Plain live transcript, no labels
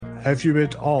if you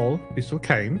would all be so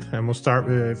kind, and we'll start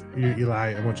with you, Eli,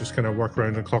 and we'll just kind of work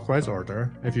around in clockwise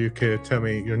order. If you could tell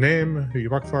me your name, who you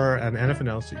work for, and anything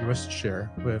else that you wish to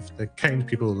share with the kind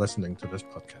people listening to this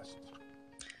podcast.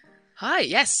 Hi,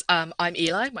 yes, I'm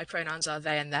Eli. My pronouns are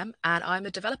they and them, and I'm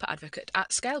a developer advocate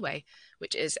at Scaleway,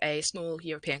 which is a small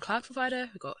European cloud provider.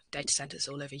 We've got data centers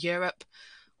all over Europe,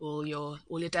 all your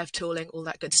dev tooling, all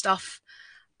that good stuff.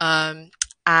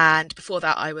 And before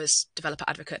that, I was developer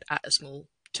advocate at a small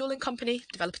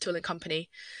developer tooling company.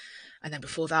 And then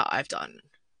before that, I've done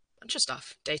a bunch of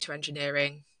stuff, data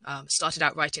engineering, started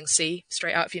out writing C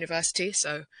straight out of university.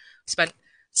 So spent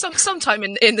some time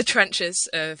in the trenches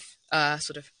of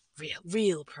sort of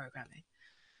real programming.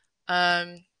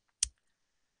 I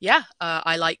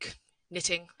like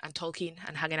knitting and Tolkien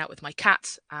and hanging out with my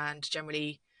cat and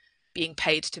generally being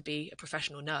paid to be a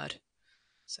professional nerd.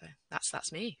 So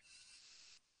that's me.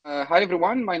 Hi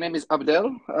everyone, my name is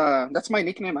Abdel. That's my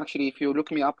nickname actually. If you look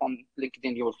me up on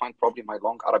LinkedIn, you will find probably my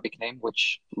long Arabic name,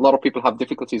 which a lot of people have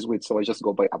difficulties with, so I just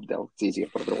go by Abdel. It's easier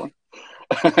for everyone.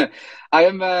 I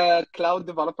am a cloud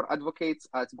developer advocate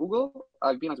at Google.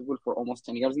 I've been at Google for almost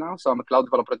 10 years now, so I'm a cloud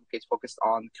developer advocate focused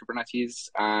on Kubernetes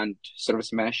and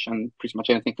service mesh and pretty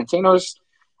much anything containers.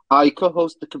 I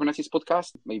co-host the Kubernetes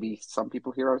podcast. Maybe some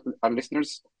people here are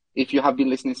listeners. If you have been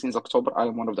listening since October, I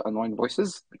am one of the annoying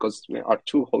voices because we are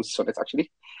two hosts on it, actually.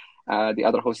 The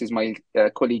other host is my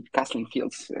colleague, Kathleen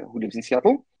Fields, who lives in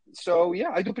Seattle. So,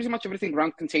 yeah, I do pretty much everything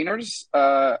around containers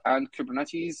and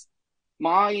Kubernetes.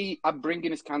 My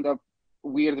upbringing is kind of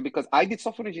weird because I did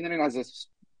software engineering as a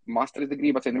master's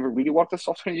degree, but I never really worked as a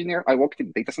software engineer. I worked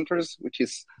in data centers, which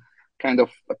is kind of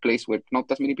a place where not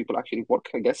that many people actually work,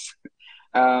 I guess.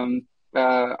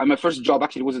 My first job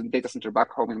actually was in a data center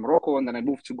back home in Morocco, and then I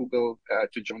moved to Google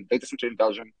to join data center in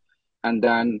Belgium. And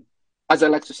then, as I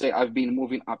like to say, I've been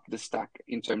moving up the stack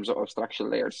in terms of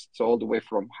abstraction layers. So all the way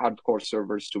from hardcore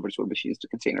servers to virtual machines to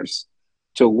containers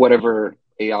to whatever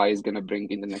AI is going to bring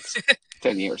in the next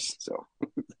 10 years. So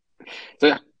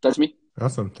yeah, that's me.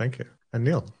 Awesome. Thank you. And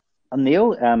Neil? I'm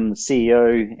Neil,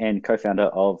 CEO and co-founder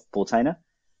of Vortainer.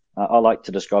 I like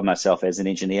to describe myself as an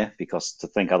engineer because to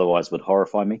think otherwise would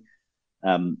horrify me.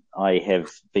 I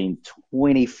have been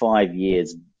 25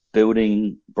 years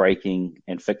building, breaking,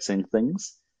 and fixing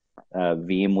things.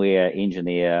 VMware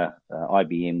engineer,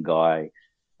 IBM guy.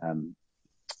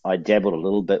 I dabbled a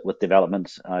little bit with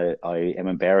development. I am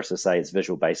embarrassed to say it's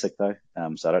Visual Basic though,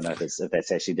 so I don't know if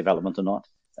that's actually development or not.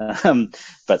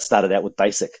 But started out with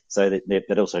Basic, so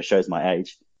that also shows my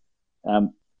age.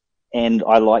 And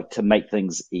I like to make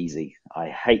things easy. I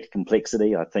hate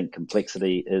complexity. I think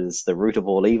complexity is the root of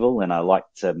all evil, and I like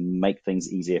to make things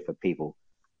easier for people.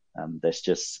 That's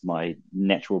just my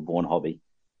natural born hobby.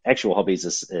 Actual hobbies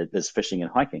is fishing and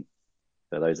hiking,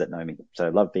 for those that know me. So I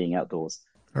love being outdoors.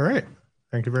 All right.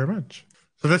 Thank you very much.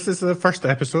 So this is the first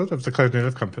episode of the Cloud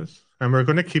Native Compass, and we're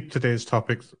going to keep today's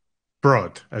topics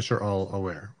broad, as you're all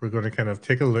aware. We're going to kind of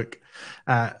take a look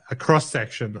at a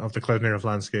cross-section of the cloud native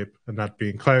landscape, and that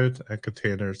being cloud and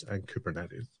containers and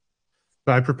Kubernetes.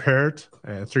 So I prepared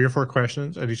 3 or 4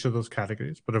 questions in each of those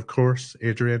categories, but of course,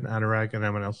 Adrian, Anurag, and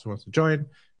anyone else who wants to join,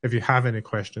 if you have any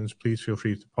questions, please feel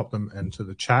free to pop them into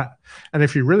the chat. And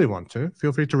if you really want to,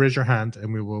 feel free to raise your hand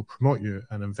and we will promote you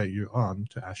and invite you on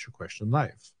to ask your question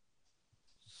live.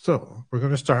 So we're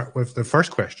going to start with the first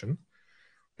question,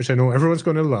 which I know everyone's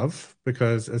going to love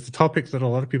because it's a topic that a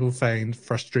lot of people find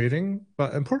frustrating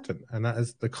but important, and that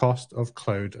is the cost of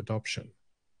cloud adoption.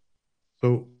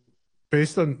 So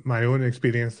based on my own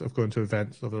experience of going to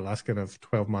events over the last kind of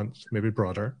 12 months, maybe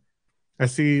broader, I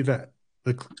see that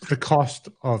the cost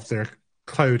of their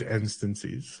cloud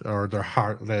instances or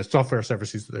the software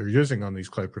services that they're using on these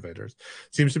cloud providers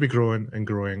seems to be growing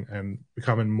and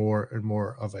becoming more and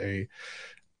more of a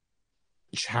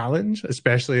challenge,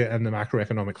 especially in the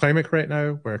macroeconomic climate right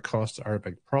now, where costs are a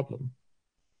big problem.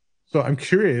 So I'm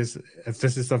curious if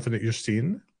this is something that you're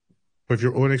seeing with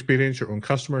your own experience, your own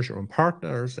customers, your own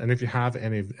partners, and if you have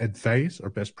any advice or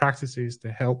best practices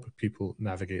to help people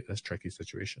navigate this tricky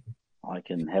situation. I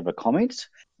can have a comment.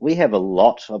 We have a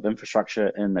lot of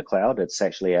infrastructure in the cloud. It's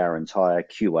actually our entire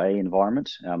QA environment.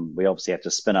 We obviously have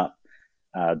to spin up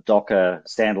Docker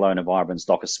standalone environments,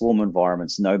 Docker Swarm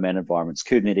environments, Nomad environments,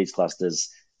 Kubernetes clusters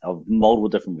of multiple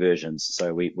different versions.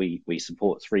 So we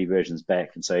support 3 versions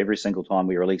back. And so every single time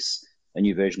we release a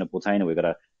new version of Vortainer, we've got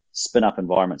to spin up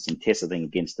environments and test everything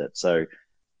against it. So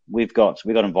we've got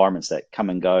environments that come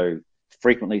and go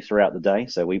frequently throughout the day.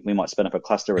 So we might spin up a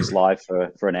cluster, it's live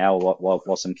for an hour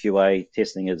while some QA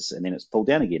testing is, and then it's pulled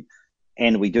down again.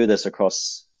 And we do this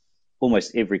across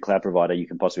almost every cloud provider you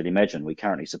can possibly imagine. We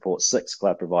currently support 6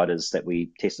 cloud providers that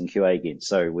we test and QA against.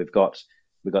 So we've got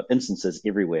instances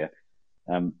everywhere.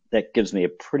 That gives me a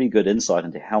pretty good insight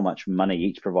into how much money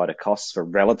each provider costs for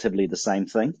relatively the same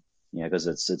thing, because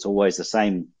it's always the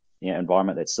same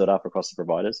environment that's stood up across the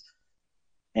providers.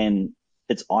 And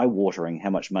it's eye-watering how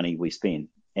much money we spend.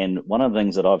 And one of the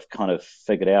things that I've kind of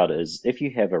figured out is if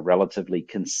you have a relatively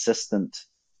consistent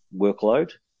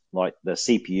workload, like the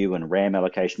CPU and RAM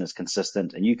allocation is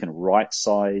consistent, and you can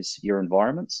right-size your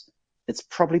environments, it's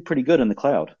probably pretty good in the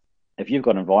cloud. If you've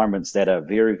got environments that are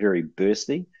very, very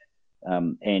bursty,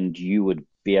 and you would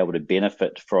be able to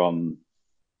benefit from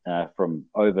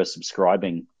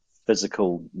oversubscribing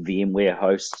physical VMware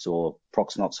hosts or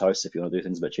Proxmox hosts if you want to do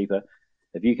things a bit cheaper.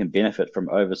 If you can benefit from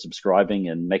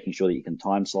oversubscribing and making sure that you can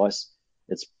time slice,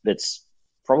 it's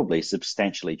probably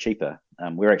substantially cheaper.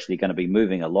 We're actually going to be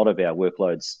moving a lot of our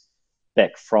workloads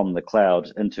back from the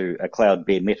cloud into a cloud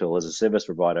bare metal as a service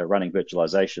provider running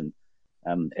virtualization.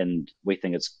 And we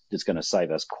think it's going to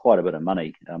save us quite a bit of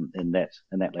money in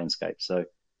that landscape. So,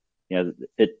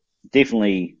 it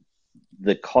definitely,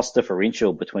 the cost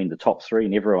differential between the top 3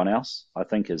 and everyone else, I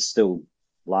think, is still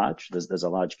large. There's a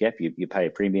large gap. You pay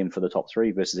a premium for the top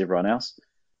 3 versus everyone else.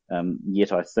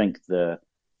 Yet I think the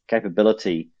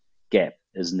capability gap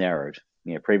is narrowed.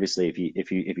 Previously,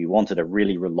 if you wanted a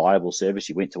really reliable service,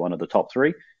 you went to one of the top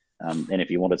 3. And if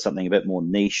you wanted something a bit more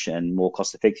niche and more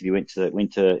cost effective, you went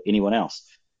to anyone else.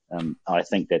 I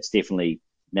think that's definitely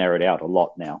narrowed out a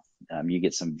lot now. You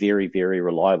get some very, very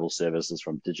reliable services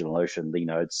from DigitalOcean,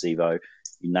 Linode, Civo,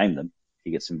 you name them.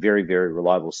 You get some very, very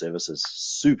reliable services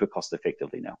super cost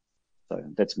effectively now. So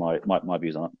that's my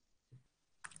views on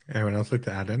it. Anyone else like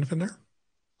to add anything there?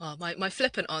 Well, my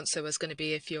flippant answer was going to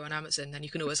be, if you're on Amazon, then you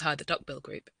can always hire the duck bill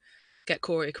group. Get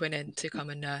Corey Quinn in to come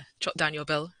and chop down your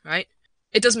bill, right?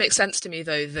 It does make sense to me,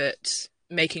 though, that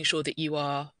making sure that you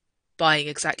are buying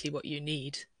exactly what you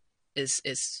need is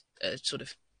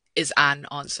an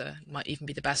answer, might even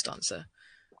be the best answer.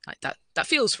 Like that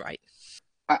feels right.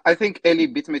 I think Ellie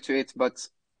beat me to it, but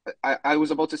I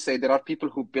was about to say there are people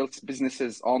who built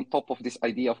businesses on top of this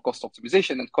idea of cost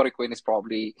optimization, and Corey Quinn is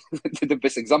probably the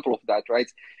best example of that, right?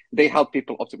 They help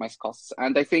people optimize costs.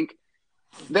 And I think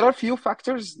there are a few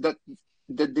factors that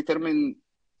determine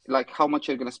like how much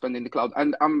you're going to spend in the cloud.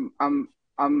 And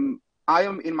I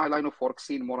am in my line of work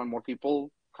seeing more and more people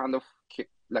kind of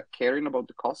caring about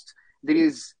the cost. There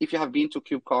is, if you have been to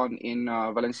KubeCon in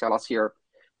Valencia last year,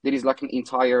 there is like an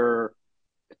entire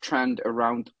trend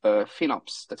around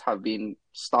FinOps that have been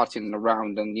starting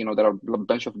around, and there are a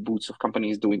bunch of booths of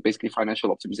companies doing basically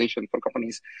financial optimization for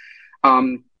companies.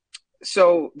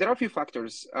 So there are a few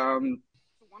factors.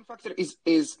 One factor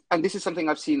is, and this is something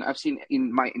I've seen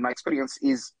in my experience,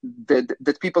 is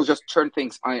that people just turn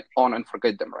things on and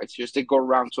forget them, right? So just they go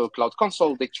around to a cloud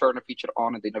console, they turn a feature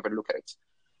on, and they never look at it.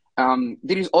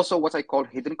 There is also what I call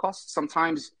hidden costs.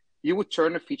 Sometimes you would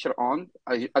turn a feature on,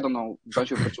 I don't know, a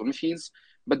bunch of virtual machines,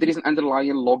 but there is an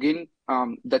underlying login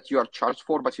that you are charged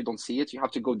for, but you don't see it. You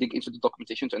have to go dig into the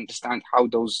documentation to understand how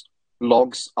those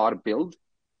logs are built.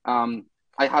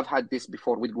 I have had this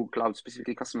before with Google Cloud,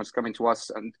 specifically customers coming to us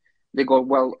and they go,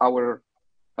 well, our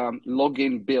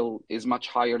login bill is much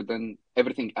higher than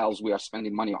everything else we are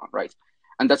spending money on, right?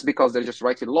 And that's because they're just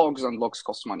writing logs, and logs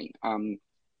cost money.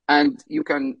 And you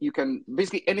can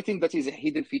basically, anything that is a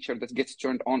hidden feature that gets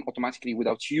turned on automatically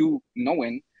without you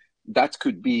knowing, that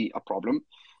could be a problem.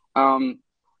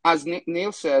 As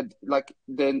Neil said, like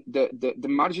the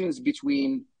margins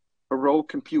between raw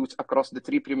compute across the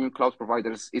 3 premium cloud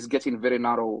providers is getting very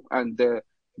narrow, and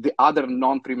the other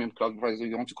non-premium cloud providers, if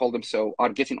you want to call them so, are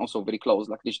getting also very close,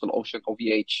 like DigitalOcean,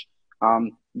 OVH.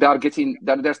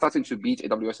 They're starting to beat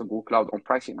AWS and Google Cloud on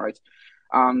pricing, right?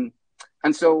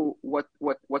 And so what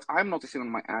I'm noticing on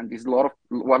my end is what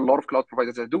a lot of cloud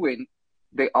providers are doing.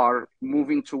 They are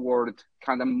moving toward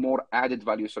kind of more added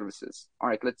value services. All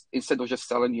right, instead of just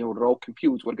selling you raw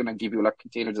compute, we're gonna give you like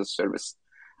containers as a service.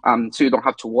 So you don't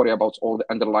have to worry about all the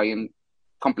underlying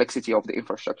complexity of the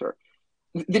infrastructure.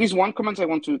 There is one comment I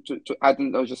want to add,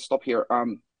 and I'll just stop here.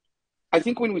 I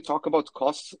think when we talk about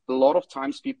costs, a lot of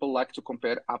times people like to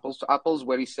compare apples to apples,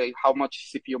 where you say how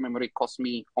much CPU memory costs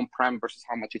me on-prem versus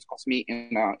how much it costs me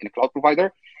in a cloud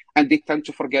provider. And they tend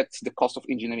to forget the cost of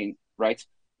engineering, right?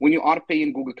 When you are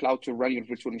paying Google Cloud to run your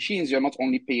virtual machines, you're not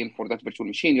only paying for that virtual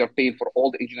machine, you're paying for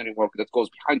all the engineering work that goes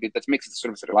behind it that makes the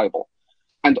service reliable.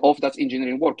 And of that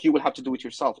engineering work, you will have to do it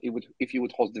yourself if you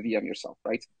would host the VM yourself,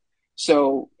 right?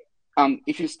 So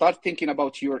if you start thinking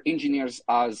about your engineers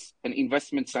as an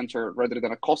investment center rather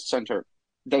than a cost center,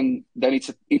 then it's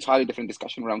an entirely different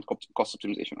discussion around cost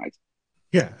optimization, right?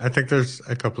 Yeah, I think there's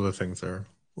a couple of things there.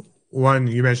 One,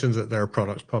 you mentioned that there are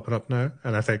products popping up now,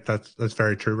 and I think that's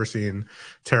very true. We're seeing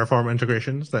Terraform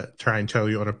integrations that try and tell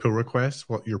you on a pull request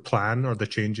what your plan or the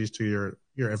changes to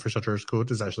your infrastructure as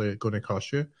code is actually going to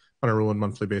cost you on a rolling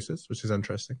monthly basis, which is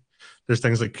interesting. There's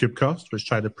things like kube cost, which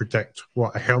try to predict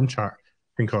what a Helm chart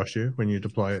can cost you when you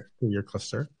deploy it to your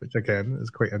cluster, which again is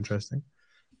quite interesting.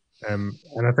 And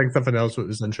I think something else that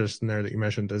was interesting there that you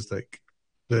mentioned is like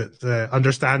the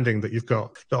understanding that you've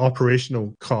got the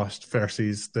operational cost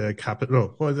versus the capital.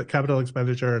 No, what is it? Capital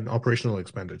expenditure and operational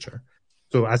expenditure.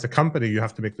 So as a company, you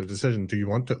have to make the decision: do you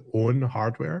want to own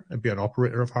hardware and be an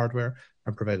operator of hardware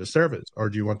and provide a service, or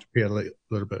do you want to pay a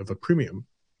little bit of a premium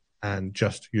and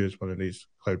just use one of these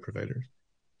cloud providers?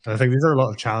 And I think these are a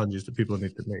lot of challenges that people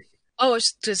need to make. Oh, I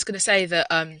was just going to say that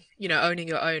owning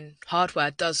your own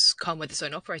hardware does come with its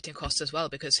own operating costs as well,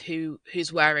 because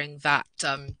who's wearing that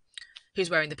who's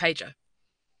wearing the pager?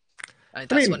 I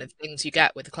That's one mean, of the things you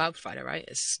get with the cloud provider, right?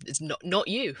 It's not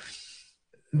you.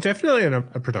 definitely in a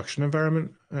production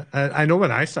environment. I know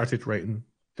when I started writing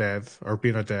dev or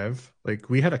being a dev, like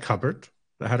we had a cupboard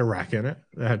that had a rack in it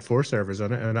that had 4 servers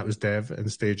on it, and that was dev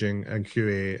and staging and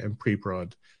QA and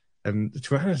pre-prod. And to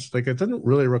be honest, like it didn't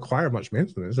really require much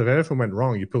maintenance. If anything went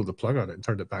wrong, you pulled the plug on it and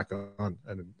turned it back on,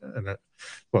 and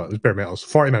well, it was bare metal.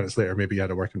 40 minutes later, maybe you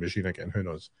had a working machine again. Who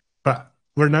knows? But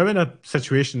we're now in a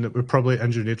situation that we're probably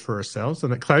engineered for ourselves,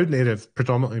 and that cloud native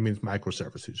predominantly means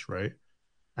microservices, right?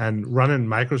 And running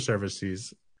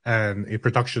microservices in a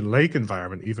production-like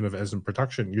environment, even if it isn't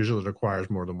production, usually requires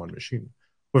more than one machine.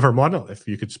 With our monolith,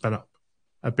 you could spin up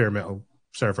a bare metal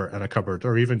server in a cupboard,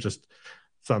 or even just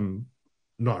some,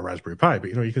 not a Raspberry Pi, but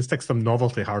you can stick some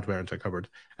novelty hardware into a cupboard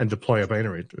and deploy a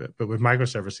binary to it. But with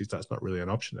microservices, that's not really an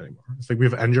option anymore. It's like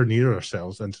we've engineered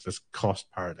ourselves into this cost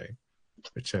paradigm,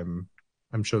 which I'm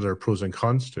sure there are pros and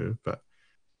cons to. But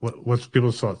what's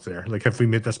people's thoughts there? Like, have we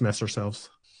made this mess ourselves?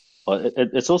 Well,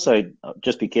 it's also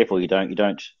just be careful you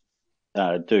don't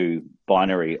do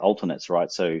binary alternates,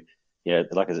 right? So yeah,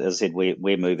 like as I said,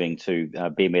 we're moving to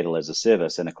bare metal as a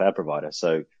service and a cloud provider.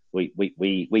 So we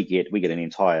get an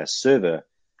entire server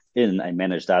in a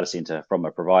managed data center from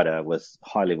a provider with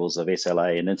high levels of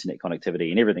SLA and internet connectivity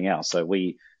and everything else. So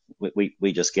we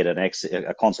just get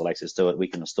a console access to it. We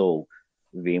can install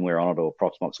VMware on it or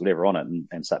Proxmox, whatever on it,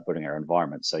 and start building our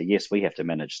environment. So yes, we have to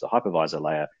manage the hypervisor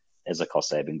layer as a cost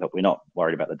saving, but we're not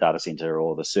worried about the data center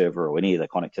or the server or any of the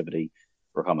connectivity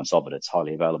requirements of it. It's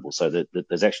highly available. So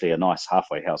there's actually a nice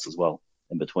halfway house as well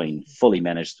in between fully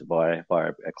managed by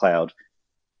a cloud,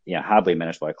 hardware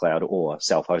managed by a cloud or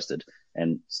self-hosted.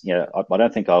 And I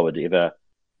don't think I would ever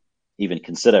even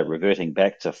consider reverting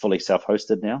back to fully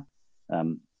self-hosted now.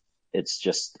 It's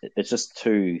just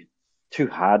too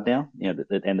hard now,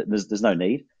 and there's no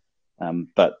need.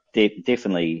 But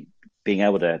definitely being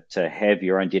able to have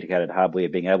your own dedicated hardware,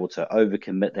 being able to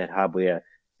overcommit that hardware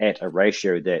at a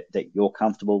ratio that you're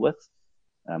comfortable with,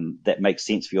 that makes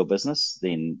sense for your business,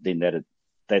 then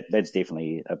that's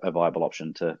definitely a viable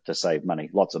option to save money,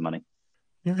 lots of money.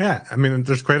 Yeah, I mean,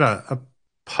 there's quite a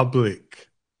public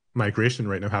migration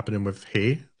right now happening with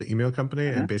Hey, the email company,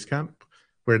 and Basecamp,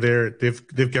 where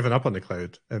they've given up on the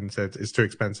cloud and said it's too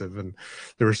expensive, and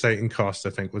they were citing costs.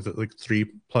 I think was it like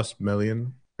 3+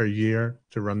 million per year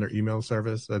to run their email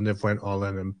service, and they've went all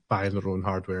in and buying their own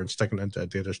hardware and sticking it into a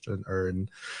data center and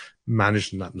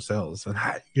managing that themselves. And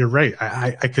you're right,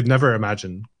 I could never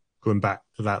imagine going back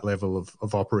to that level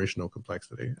of operational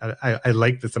complexity. I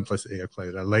like the simplicity of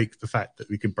cloud. I like the fact that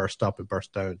we can burst up and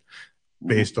burst down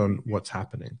based on what's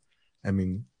happening. I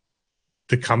mean,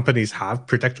 do companies have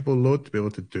predictable load to be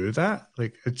able to do that?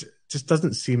 Like, it just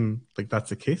doesn't seem like that's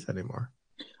the case anymore.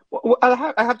 Well,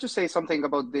 I have to say something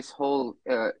about this whole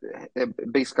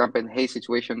Basecamp and Hay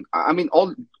situation. I mean,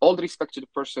 all respect to the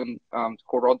person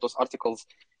who wrote those articles.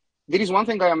 There is one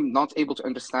thing I am not able to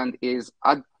understand is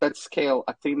at that scale,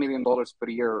 at $3 million per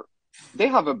year, they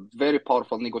have a very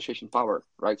powerful negotiation power,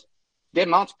 right? They're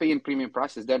not paying premium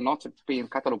prices. They're not paying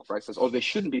catalog prices, or they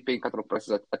shouldn't be paying catalog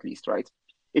prices at least, right?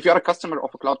 If you are a customer of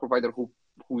a cloud provider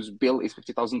whose bill is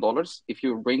 $50,000, if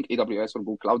you bring AWS or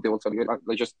Google Cloud, they will tell you,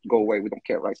 like, just go away, we don't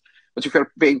care, right? But if you're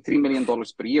paying $3 million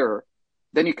per year,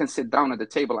 then you can sit down at the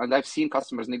table. And I've seen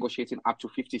customers negotiating up to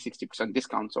 50-60%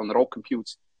 discounts on raw compute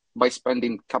by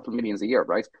spending a couple millions a year,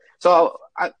 right? So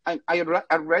I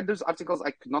read those articles.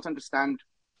 I could not understand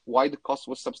why the cost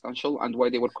was substantial and why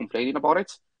they were complaining about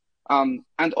it.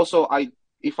 And also,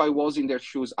 if I was in their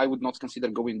shoes, I would not consider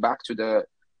going back to the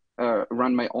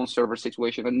run my own server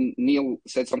situation. And Neil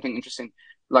said something interesting,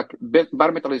 like bare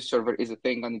metal server is a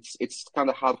thing, and it's kind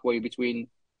of halfway between,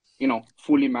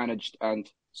 fully managed and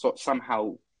so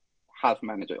somehow half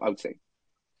managed, I would say.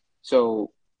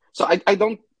 So I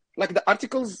don't like the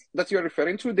articles that you're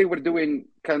referring to. They were doing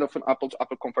kind of an apple to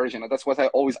apple conversion, and that's what I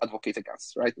always advocate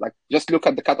against, right? Like just look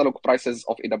at the catalog prices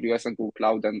of AWS and Google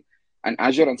Cloud and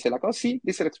Azure and say like, oh, see,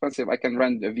 this is expensive. I can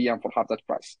rent a VM for half that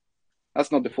price.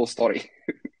 That's not the full story.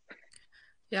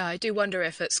 Yeah, I do wonder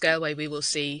if at Scaleway we will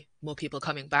see more people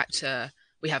coming back to,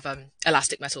 we have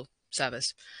elastic metal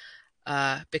servers,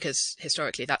 because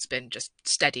historically that's been just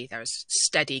steady. There is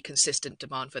steady, consistent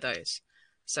demand for those.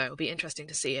 So it'll be interesting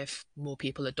to see if more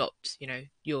people adopt,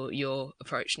 your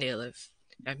approach, Neil, of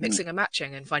mixing and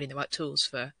matching and finding the right tools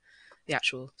for the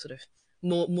actual sort of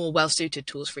more well-suited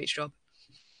tools for each job.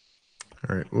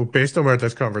 All right. Well, based on where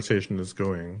this conversation is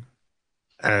going,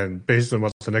 and based on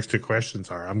what the next two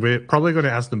questions are, I'm probably going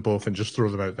to ask them both and just throw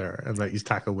them out there and let you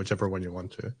tackle whichever one you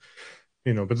want to.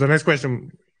 But the next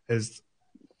question is,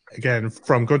 again,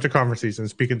 from going to conferences and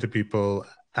speaking to people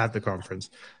at the conference,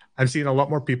 I'm seeing a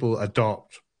lot more people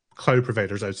adopt cloud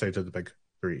providers outside of the big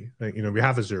three. Like, we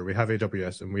have Azure, we have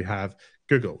AWS, and we have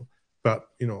Google. But,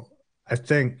 I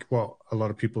think what a lot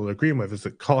of people are agreeing with is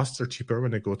that costs are cheaper when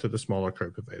they go to the smaller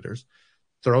cloud providers.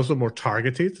 They're also more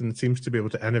targeted and seems to be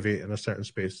able to innovate in a certain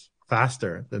space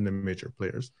faster than the major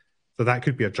players. So that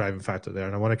could be a driving factor there.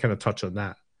 And I want to kind of touch on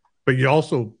that. But you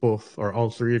also both, or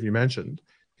all three of you mentioned,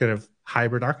 kind of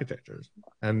hybrid architectures.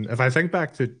 And if I think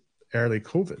back to early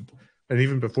COVID, and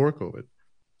even before COVID,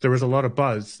 there was a lot of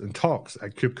buzz and talks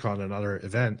at KubeCon and other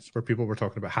events where people were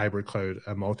talking about hybrid cloud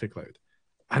and multi-cloud.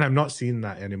 And I'm not seeing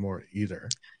that anymore either.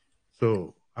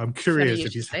 So I'm curious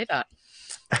if you say that.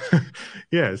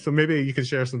 Yeah, so maybe you can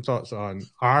share some thoughts on,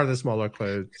 are the smaller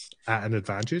clouds at an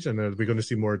advantage, and are we going to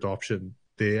see more adoption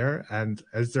there? And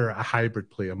is there a hybrid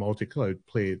play, a multi-cloud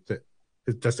play that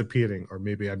is disappearing, or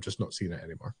maybe I'm just not seeing it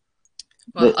anymore?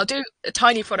 Well, I'll do a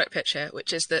tiny product pitch here,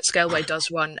 which is that Scaleway does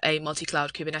run a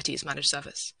multi-cloud Kubernetes managed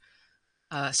service.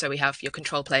 So we have your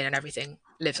control plane and everything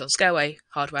lives on Scaleway,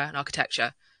 hardware and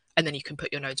architecture, and then you can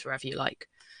put your nodes wherever you like.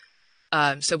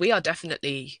 So we're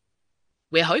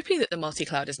hoping that the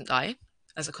multi-cloud isn't dying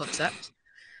as a concept.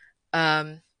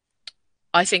 I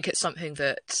think it's something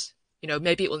that,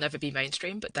 maybe it will never be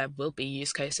mainstream, but there will be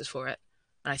use cases for it.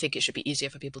 And I think it should be easier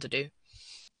for people to do.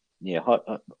 Yeah,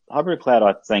 hybrid cloud,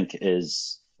 I think,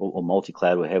 is, or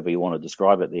multi-cloud, however you want to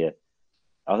describe it there,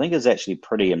 I think is actually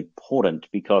pretty important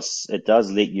because it does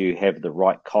let you have the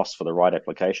right cost for the right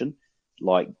application.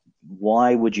 Like,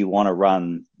 why would you want to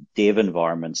run dev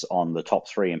environments on the top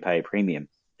three and pay a premium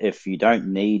if you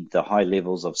don't need the high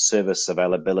levels of service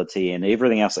availability and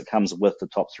everything else that comes with the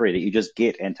top three that you just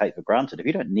get and take for granted? If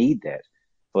you don't need that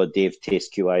for dev,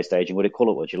 test, QA staging, whatever, call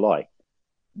it what you like,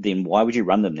 then why would you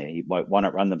run them there? Why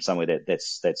not run them somewhere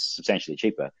that's substantially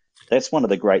cheaper? That's one of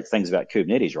the great things about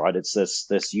Kubernetes, right? It's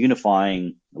this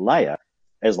unifying layer.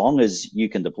 As long as you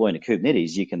can deploy into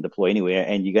Kubernetes, you can deploy anywhere,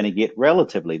 and you're going to get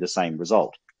relatively the same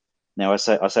result. Now, I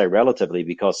say relatively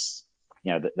because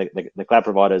the cloud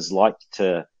providers like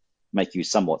to make you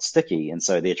somewhat sticky, and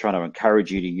so they're trying to encourage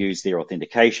you to use their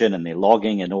authentication and their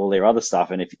logging and all their other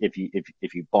stuff. And if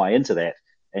you buy into that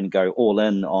and go all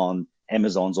in on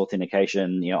Amazon's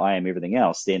authentication, IAM, everything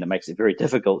else, then it makes it very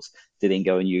difficult to then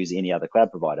go and use any other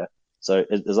cloud provider. So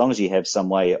as long as you have some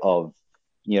way of,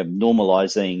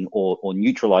 normalizing or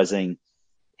neutralizing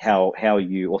how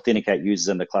you authenticate users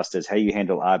in the clusters, how you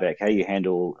handle RBAC, how you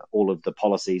handle all of the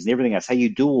policies and everything else, how you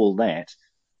do all that,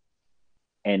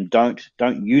 and don't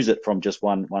use it from just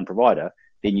one provider,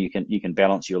 then you can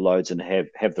balance your loads and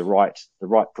have the right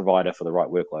provider for the right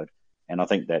workload. And I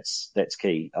think that's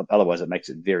key. Otherwise, it makes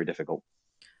it very difficult.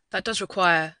 That does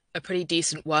require a pretty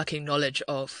decent working knowledge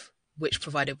of which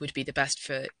provider would be the best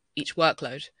for each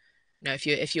workload.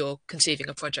 If you're conceiving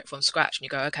a project from scratch and you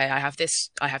go, okay, I have this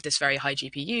very high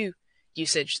GPU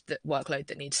usage workload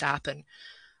that needs to happen.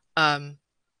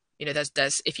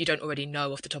 There's if you don't already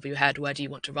know off the top of your head where do you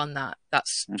want to run that,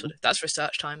 that's that's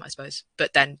research time, I suppose.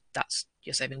 But then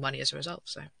you're saving money as a result.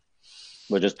 So,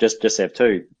 well, just have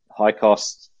two: high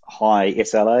cost, high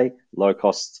SLA, low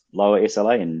cost, lower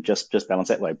SLA, and just balance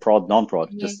that way. Prod,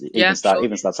 non-prod. Even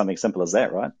start something simple as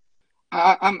that, right?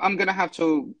 I'm gonna have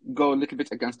to go a little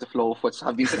bit against the flow of what's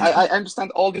have been said. I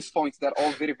understand all these points; they're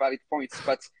all very valid points.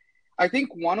 But I think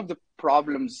one of the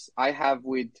problems I have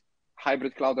with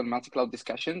hybrid cloud and multi-cloud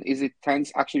discussion is it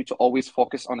tends actually to always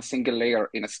focus on a single layer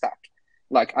in a stack.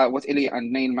 Like what Eli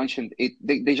and Neil mentioned,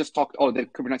 they just talked, the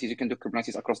Kubernetes, you can do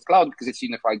Kubernetes across the cloud because it's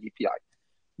unified API.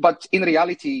 But in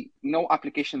reality, no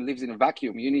application lives in a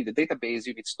vacuum. You need a database,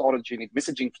 you need storage, you need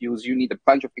messaging queues, you need a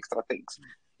bunch of extra things.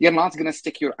 You're not going to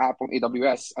stick your app on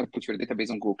AWS and put your database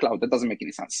on Google Cloud. That doesn't make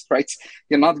any sense, right?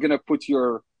 You're not going to put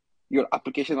your your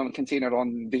application on a container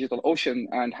on DigitalOcean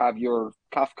and have your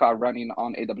Kafka running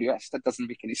on AWS. That doesn't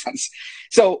make any sense.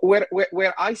 So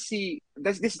where I see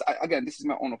this is, again, this is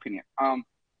my own opinion.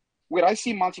 Where I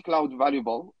see multi-cloud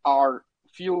valuable are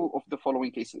few of the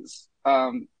following cases.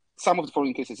 Some of the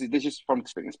following cases, this is from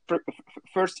experience.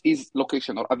 First is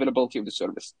location or availability of the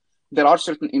service. There are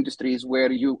certain industries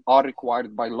where you are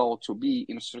required by law to be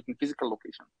in a certain physical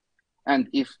location. And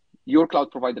if your cloud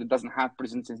provider doesn't have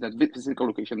presence in that physical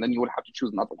location, then you will have to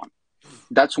choose another one.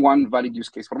 That's one valid use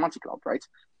case for multi-cloud, right?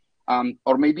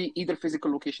 Or maybe either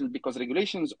physical locations because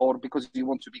regulations or because you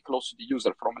want to be close to the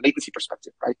user from a latency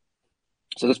perspective, right?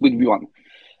 So this would be one.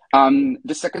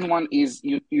 The second one is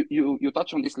you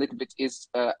touch on this a little bit is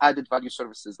added value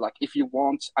services. Like if you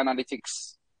want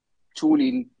analytics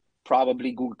tooling,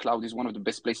 probably Google Cloud is one of the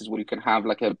best places where you can have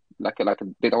like a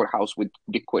data warehouse with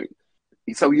BigQuery.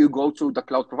 So you go to the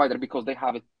cloud provider because they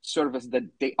have a service that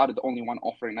they are the only one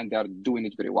offering and they are doing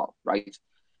it very well, right?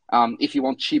 If you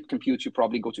want cheap compute, you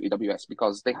probably go to AWS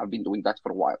because they have been doing that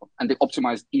for a while and they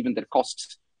optimized even their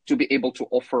costs to be able to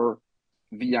offer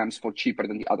VMs for cheaper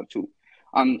than the other two.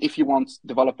 If you want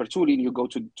developer tooling, you go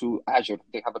to Azure.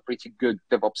 They have a pretty good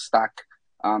DevOps stack,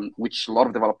 which a lot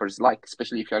of developers like,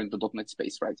 especially if you're in the .NET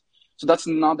space, right? So that's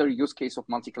another use case of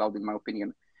multi-cloud, in my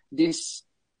opinion. This,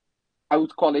 I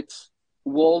would call it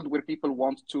world where people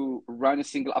want to run a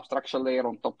single abstraction layer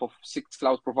on top of 6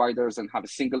 cloud providers and have a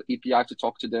single API to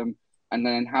talk to them, and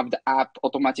then have the app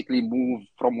automatically move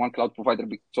from one cloud provider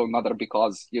to another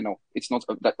because, it's not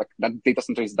that data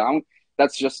center is down.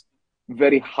 That's just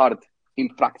very hard in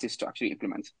practice to actually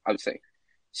implement, I would say.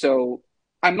 So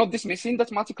I'm not dismissing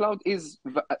that multi-cloud is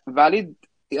valid.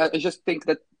 I just think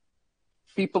that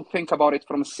people think about it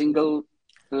from a single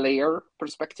layer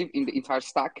perspective in the entire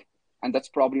stack. And that's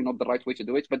probably not the right way to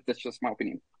do it, but that's just my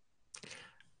opinion.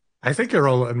 I think you're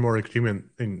all in more agreement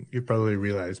than you probably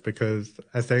realize, because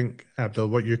I think, Abdul,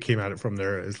 what you came at it from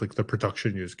there is like the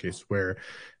production use case where,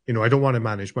 I don't want to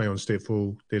manage my own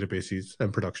stateful databases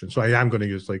in production. So I am going to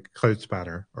use like Cloud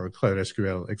Spanner or Cloud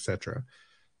SQL, etc.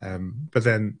 But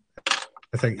then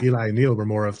I think Eli and Neil were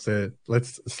more of the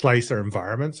let's slice our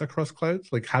environments across clouds,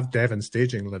 like have dev and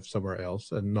staging live somewhere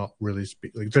else and not really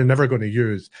speak. Like they're never going to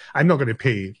use. I'm not going to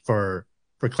pay for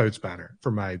Cloud Spanner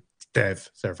for my dev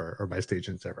server or my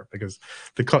staging server because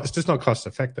it's just not cost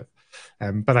effective.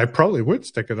 But I probably would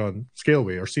stick it on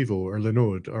Scaleway or Civo or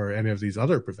Linode or any of these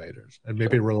other providers and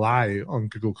maybe rely on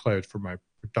Google Cloud for my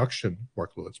production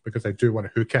workloads because I do want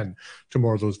to hook in to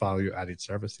more of those value added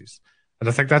services. And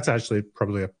I think that's actually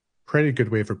probably a pretty good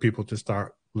way for people to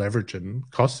start leveraging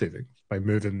cost savings by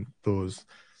moving those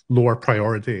lower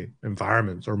priority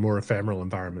environments or more ephemeral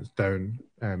environments down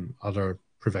other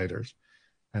providers.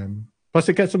 Plus,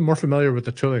 it gets them more familiar with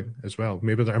the tooling as well.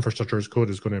 Maybe their infrastructure as code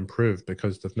is going to improve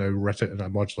because they've now written it in a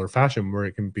modular fashion where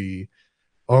it can be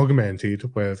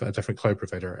augmented with a different cloud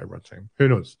provider at runtime. Who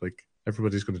knows? Like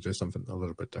everybody's going to do something a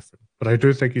little bit different. But I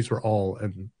do think these were all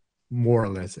in more or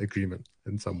less agreement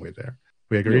in some way there.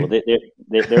 We agree? Yeah,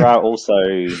 well, there are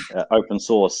also open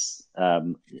source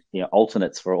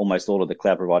alternates for almost all of the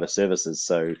cloud provider services.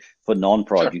 So for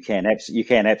non-prod, you can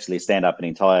actually stand up an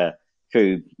entire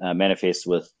kube manifest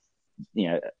with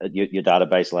your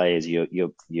database layers, your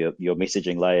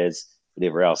messaging layers,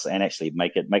 whatever else, and actually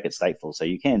make it stateful. So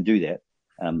you can do that.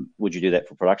 Would you do that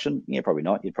for production? Yeah, probably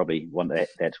not. You'd probably want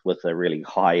that with a really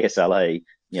high SLA,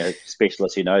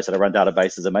 specialist who knows how to run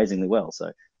databases amazingly well.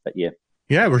 So, but yeah.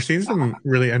 Yeah, we're seeing some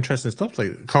really interesting stuff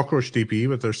like Cockroach DB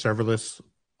with their serverless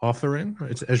authoring.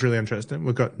 It's really interesting.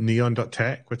 We've got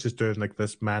Neon.tech, which is doing like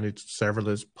this managed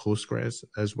serverless Postgres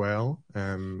as well.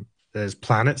 There's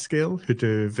PlanetScale, who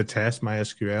do Vitesse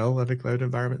MySQL in a cloud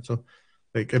environment. So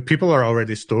like if people are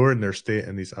already storing their state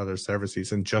in these other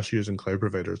services and just using cloud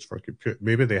providers for compute,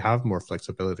 maybe they have more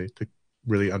flexibility to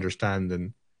really understand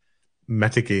and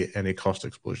mitigate any cost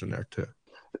explosion there too.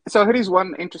 So here is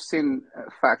one interesting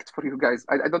fact for you guys.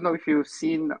 I don't know if you've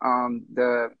seen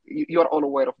you are all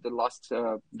aware of the last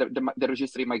the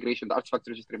registry migration, the artifact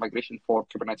registry migration for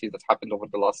Kubernetes that happened over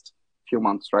the last few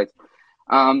months, right?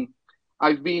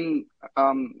 I've been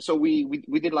so we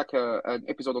did like an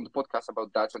episode on the podcast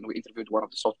about that, and we interviewed one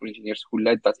of the software engineers who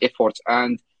led that effort.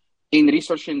 And in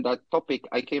researching that topic,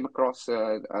 I came across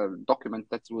a document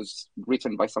that was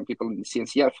written by some people in the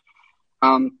CNCF.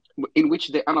 In which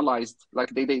they analyzed, like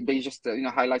they just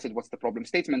highlighted what's the problem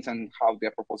statement and how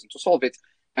they're proposing to solve it.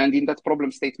 And in that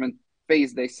problem statement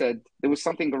phase, they said there was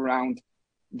something around,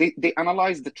 they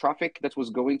analyzed the traffic that was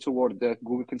going toward the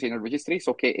Google Container Registry,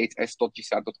 so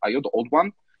k8s.gcr.io, the old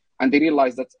one, and they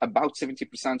realized that about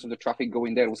 70% of the traffic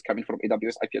going there was coming from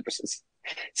AWS IP addresses.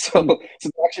 So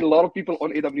there's actually a lot of people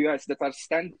on AWS that are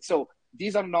So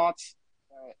these are not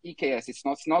EKS. It's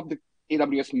not the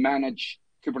AWS managed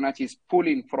Kubernetes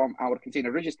pulling from our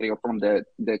container registry or from the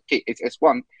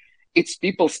K8S1. It's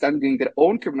people standing their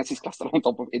own Kubernetes cluster on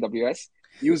top of AWS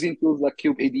using tools like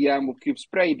kubeadm or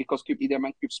kubespray, because kubeadm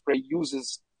and kubespray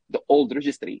uses the old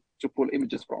registry to pull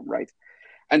images from, right?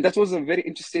 And that was a very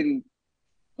interesting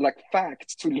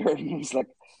fact to learn. It's like,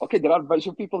 okay, there are a bunch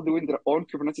of people doing their own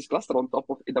Kubernetes cluster on top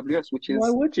of AWS, which is... Why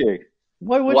would you?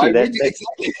 Why would you?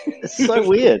 Exactly. It's so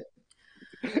weird.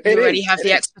 You already have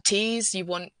the expertise. You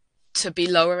want to be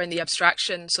lower in the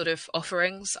abstraction sort of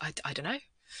offerings. I don't know.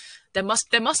 There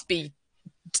must be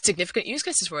significant use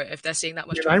cases for it if they're seeing that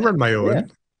much traffic. I run my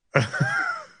own. Yeah.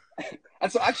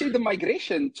 And so actually the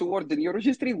migration toward the new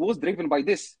registry was driven by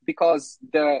this, because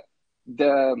the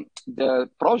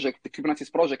project, the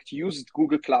Kubernetes project, used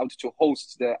Google Cloud to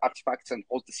host the artifacts and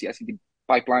host the CI/CD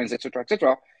pipelines, etc.,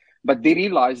 etc. But they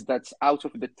realized that out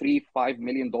of the $5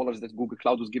 million that Google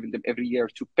Cloud was giving them every year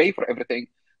to pay for everything,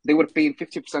 they were paying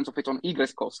 50% of it on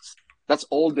egress costs. That's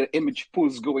all the image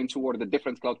pools going toward the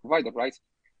different cloud provider, right?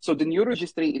 So the new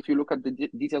registry, if you look at the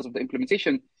details of the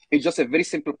implementation, is just a very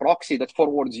simple proxy that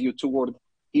forwards you toward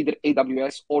either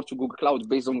AWS or to Google Cloud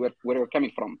based on where you're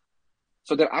coming from.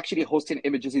 So they're actually hosting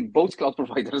images in both cloud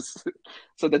providers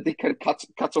so that they can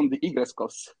cut on the egress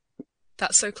costs.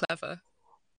 That's so clever.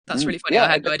 That's really funny. Yeah,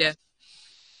 I had no idea.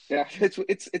 Yeah,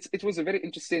 it was a very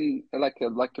interesting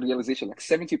realization.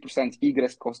 70%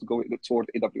 egress cost going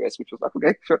toward AWS, which was like,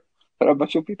 okay, sure, there are a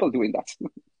bunch of people doing that.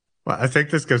 Well, I think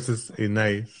this gives us a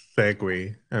nice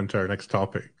segue into our next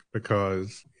topic,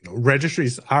 because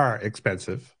registries are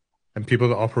expensive, and people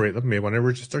that operate them may want to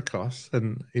register costs.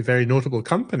 And a very notable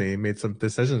company made some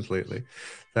decisions lately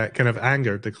that kind of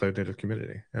angered the cloud native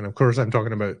community. And of course, I'm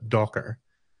talking about Docker,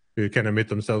 who kind of made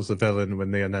themselves the villain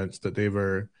when they announced that they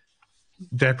were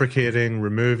deprecating,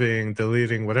 removing,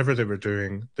 deleting, whatever they were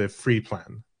doing, the free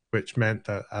plan, which meant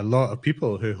that a lot of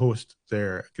people who host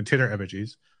their container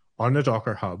images on the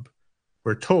Docker Hub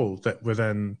were told that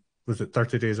within, was it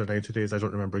 30 days or 90 days? I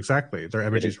don't remember exactly. Their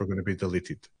images were going to be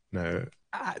deleted. Now,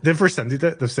 they've rescinded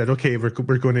it. They've said, okay, we're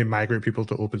going to migrate people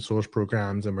to open source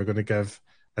programs, and we're going to give,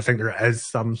 I think there is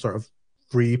some sort of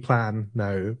free plan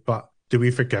now, but do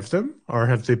we forgive them, or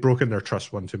have they broken their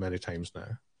trust one too many times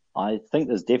now? I think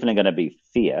there's definitely going to be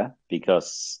fear,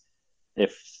 because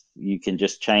if you can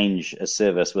just change a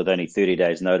service with only 30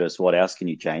 days notice, what else can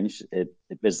you change?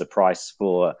 Is the price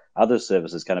for other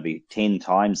services going to be 10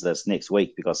 times this next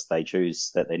week because they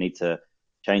choose that they need to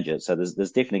change it? So there's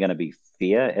definitely going to be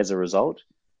fear as a result.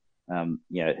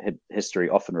 History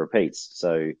often repeats.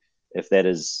 So if that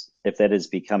is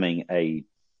becoming a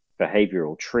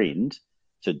behavioral trend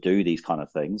to do these kind of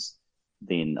things,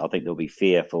 then I think there'll be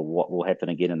fear for what will happen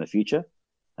again in the future.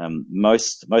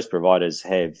 Most providers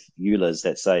have EULAs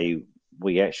that say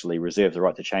we actually reserve the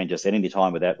right to change this at any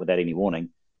time without any warning,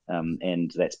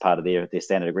 and that's part of their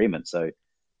standard agreement. So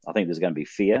I think there's going to be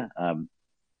fear.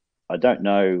 I don't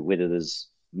know whether there's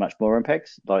much more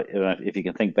impact. Like if you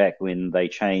can think back when they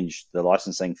changed the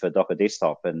licensing for Docker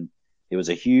Desktop, and there was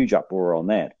a huge uproar on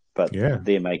that. But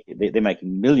they're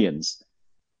making millions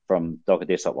from Docker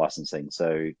Desktop licensing.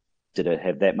 So did it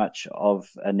have that much of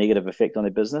a negative effect on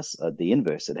their business? The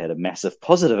inverse, it had a massive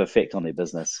positive effect on their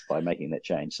business by making that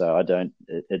change. So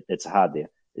it's hard there.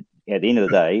 At the end of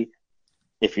the day,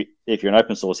 if you're an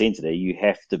open source entity, you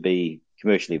have to be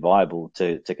commercially viable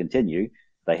to continue.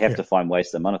 They have to find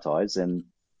ways to monetize. And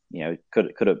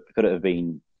could it have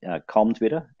been commed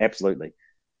better? Absolutely.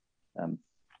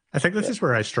 I think this is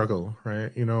where I struggle,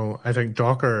 right? I think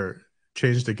Docker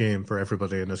changed the game for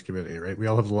everybody in this community, right? We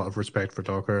all have a lot of respect for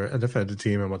Docker and the Fedora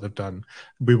team and what they've done.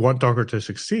 We want Docker to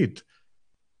succeed.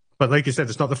 But like you said,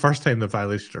 it's not the first time they've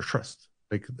violated our trust.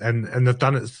 And they've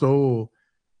done it so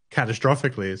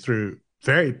catastrophically through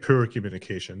very poor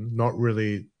communication, not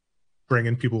really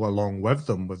bringing people along with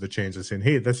them with the changes, saying,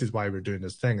 hey, this is why we're doing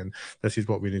this thing, and this is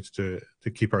what we need to do to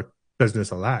keep our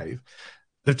business alive.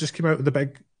 They've just come out with the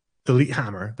big delete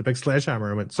hammer, the big sledgehammer,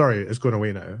 and went, sorry, it's going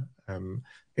away now. And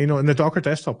the Docker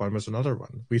Desktop one was another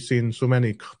one. We've seen so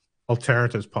many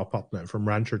alternatives pop up now, from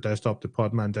Rancher Desktop to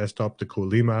Podman Desktop to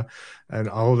Colima and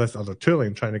all this other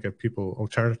tooling, trying to give people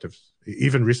alternatives.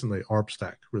 Even recently,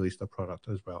 OrbStack released a product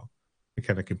as well to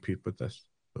kind of compete with this.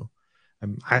 So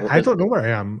I don't know where I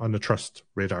am on the trust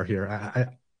radar here.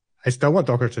 I still want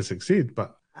Docker to succeed,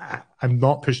 but I'm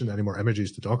not pushing any more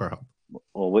images to Docker Hub.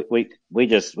 Well, we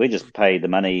just pay the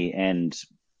money and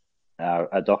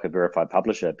a Docker verified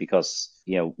publisher because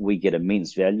we get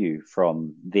immense value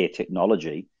from their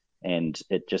technology, and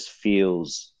it just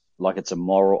feels like it's a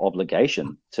moral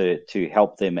obligation to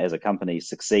help them as a company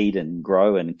succeed and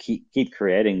grow and keep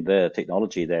creating the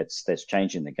technology that's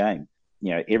changing the game.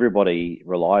 Everybody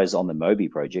relies on the Moby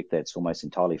project that's almost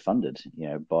entirely funded,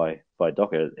 by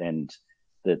Docker and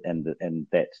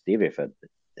that dev effort.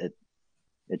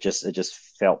 It just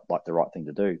felt like the right thing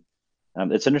to do.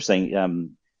 It's interesting.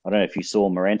 I don't know if you saw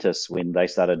Mirantis when they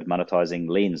started monetizing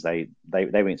Lens. They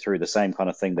went through the same kind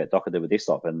of thing that Docker did with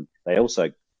desktop, and they also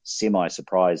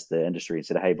semi-surprised the industry and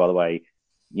said, "Hey, by the way,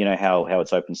 you know how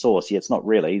it's open source? Yeah, it's not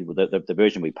really. The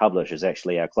version we publish is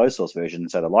actually our closed source version,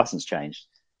 so the license changed."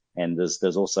 And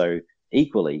there's also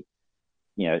equally,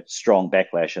 strong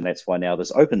backlash, and that's why now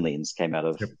this Open Lens came out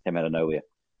of nowhere.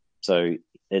 So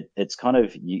it's kind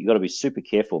of, you got to be super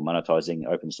careful monetizing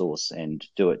open source and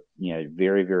do it,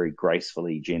 very, very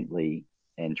gracefully, gently,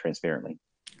 and transparently.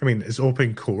 I mean, is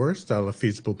open core still a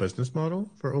feasible business model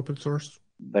for open source?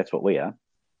 That's what we are.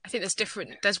 I think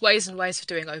there's ways and ways of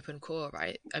doing open core,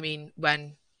 right? I mean,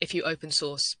 if you open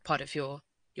source part of your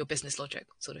business logic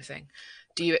sort of thing,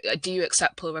 do you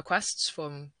accept pull requests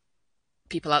from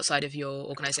people outside of your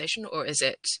organization, or is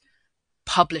it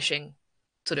publishing,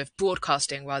 sort of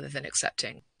broadcasting rather than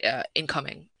accepting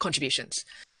incoming contributions?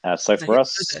 So for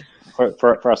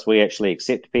us, we actually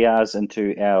accept PRs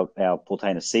into our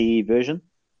Portainer CE version.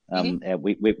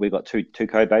 We've got two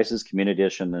code bases, Community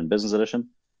Edition and Business Edition.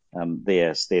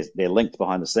 They're linked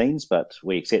behind the scenes, but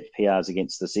we accept PRs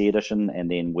against the C edition, and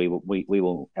then we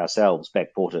will ourselves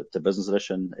backport it to Business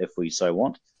Edition if we so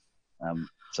want.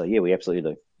 So yeah, we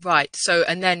absolutely do. Right. So,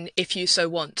 and then if you so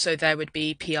want, so there would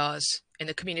be PRs in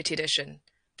the Community Edition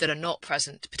that are not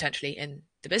present potentially in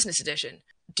the Business Edition.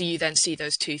 Do you then see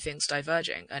those two things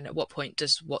diverging? And at what point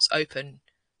does what's open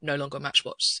no longer match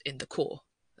what's in the core,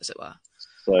 as it were?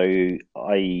 So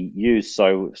I use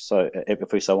so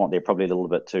if we so want, they're probably a little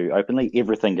bit too openly.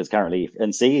 Everything is currently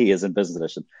in CE is in Business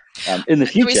Edition. In the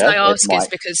future, the reason I ask is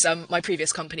because my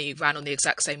previous company ran on the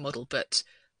exact same model, but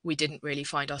we didn't really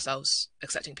find ourselves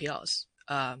accepting PRs.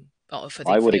 I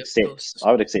would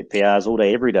accept PRs all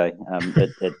day, every day.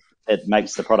 It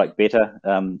makes the product better,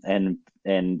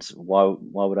 and why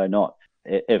would I not?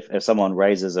 If someone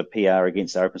raises a PR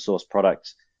against our open source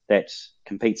product that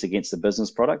competes against the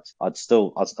business product, I'd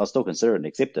still consider it and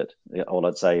accept it. All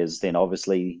I'd say is then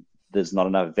obviously there's not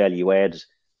enough value add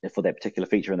for that particular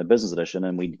feature in the Business Edition,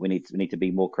 and we need to be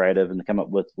more creative and come up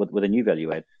with a new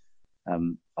value add.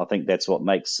 I think that's what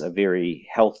makes a very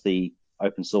healthy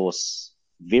open source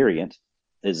variant,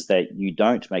 is that you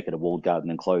don't make it a walled garden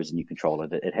and closed and you control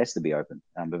it. It has to be open.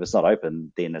 If it's not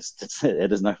open, then it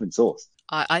isn't open source.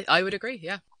 I would agree,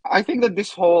 yeah. I think that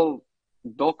this whole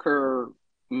Docker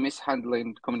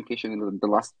mishandling communication in the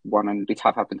last one, and it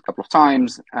have happened a couple of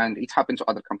times, and it happened to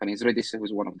other companies. Redis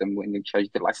was one of them when they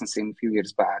changed the licensing a few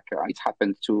years back. It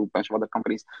happened to a bunch of other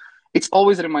companies. It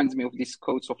always reminds me of these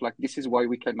quotes of like, this is why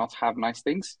we cannot have nice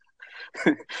things.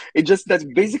 It's just that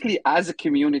basically as a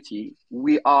community,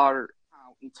 we are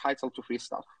entitled to free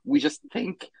stuff. We just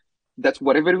think that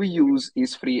whatever we use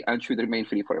is free and should remain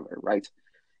free forever, right?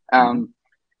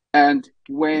 And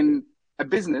when a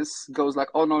business goes like,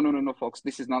 oh, no, folks,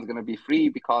 this is not going to be free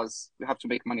because we have to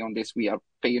make money on this. We are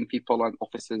paying people and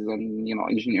offices and,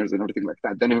 engineers and everything like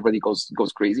that. Then everybody goes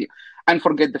crazy and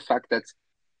forget the fact that,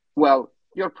 well,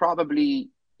 you're probably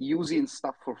using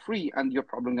stuff for free and you're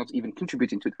probably not even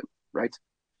contributing to them, right?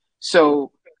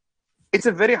 So it's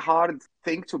a very hard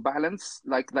thing to balance.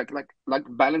 Like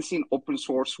balancing open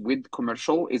source with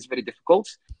commercial is very difficult.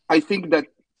 I think that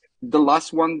the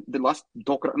last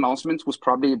Docker announcement was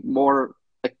probably more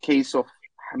a case of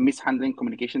mishandling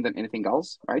communication than anything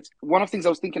else, right? One of the things I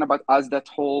was thinking about as that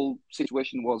whole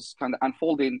situation was kind of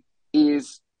unfolding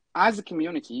is, as a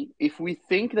community, if we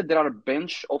think that there are a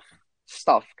bunch of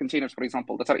stuff, containers, for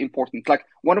example, that are important. Like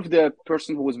one of the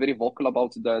person who was very vocal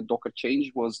about the Docker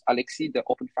change was Alexei, the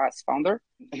OpenFast founder.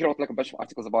 He wrote like a bunch of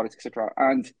articles about it, etc.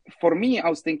 And for me, I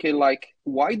was thinking like,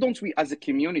 why don't we as a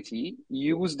community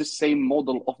use the same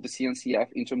model of the CNCF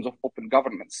in terms of open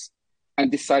governance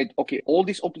and decide, okay, all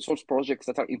these open source projects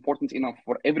that are important enough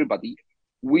for everybody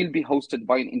will be hosted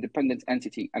by an independent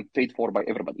entity and paid for by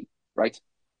everybody, right?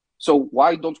 So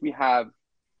why don't we have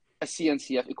a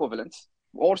CNCF equivalent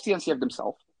or CNCF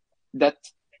themselves that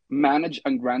manage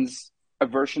and runs a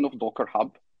version of Docker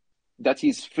Hub that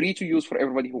is free to use for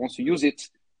everybody who wants to use it,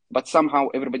 but somehow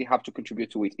everybody have to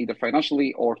contribute to it, either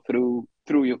financially or through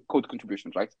your code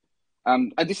contributions, right?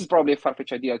 And this is probably a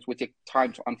far-fetched idea. It will take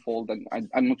time to unfold, and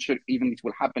I'm not sure even it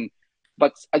will happen.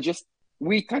 But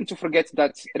we tend to forget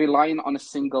that relying on a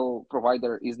single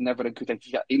provider is never a good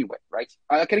idea anyway, right?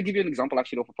 I can give you an example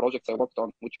actually of a project I worked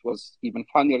on, which was even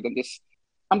funnier than this.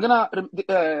 I'm gonna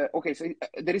okay. So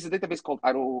there is a database called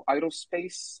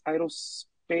Aerospace,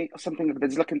 something like that.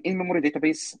 It's like an in-memory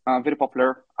database, very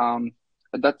popular.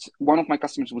 That one of my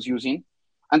customers was using,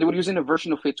 and they were using a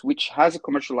version of it which has a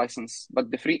commercial license,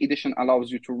 but the free edition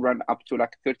allows you to run up to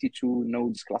like 32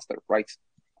 nodes cluster, right?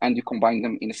 And you combine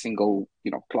them in a single,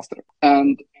 cluster.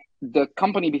 And the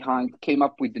company behind came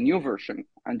up with the new version,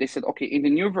 and they said, okay, in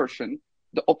the new version,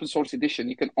 the open source edition,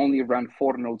 you can only run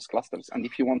 4 nodes clusters. And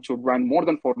if you want to run more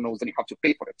than 4 nodes, then you have to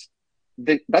pay for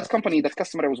it. That company, that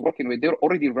customer I was working with, they were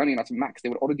already running at max. They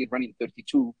were already running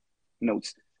 32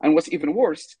 nodes. And what's even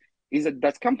worse is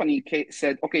that company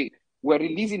said, okay, we're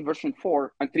releasing version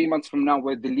 4, and 3 months from now,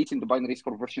 we're deleting the binaries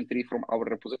for version 3 from our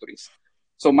repositories.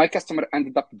 So my customer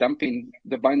ended up dumping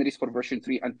the binaries for version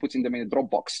 3 and putting them in a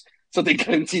Dropbox. So they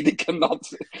guarantee they cannot,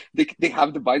 they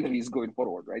have the binaries going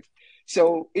forward, right?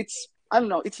 So I don't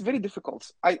know, it's very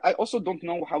difficult. I also don't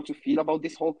know how to feel about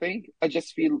this whole thing. I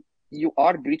just feel you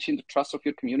are breaching the trust of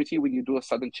your community when you do a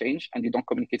sudden change and you don't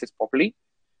communicate it properly.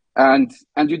 And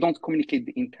you don't communicate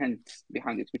the intent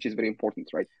behind it, which is very important,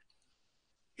 right?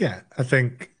 Yeah, I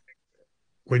think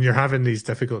when you're having these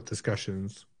difficult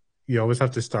discussions, you always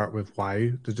have to start with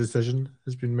why the decision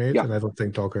has been made. Yeah. And I don't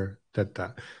think Docker did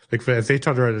that. Like if they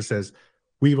turn around and says,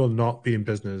 we will not be in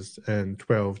business in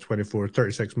 12, 24,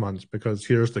 36 months because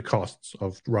here's the costs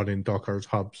of running Docker's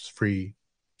Hub's free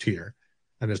tier,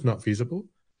 and it's not feasible.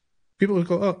 People would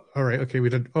go, oh, all right, okay, we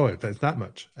did, oh, that's that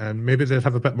much. And maybe they'd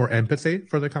have a bit more empathy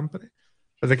for the company.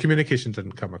 But the communication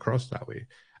didn't come across that way.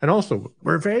 And also,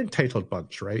 we're a very entitled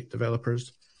bunch, right?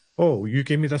 Developers. Oh, you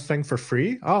gave me this thing for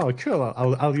free? Oh, cool.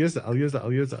 I'll use it. I'll use it.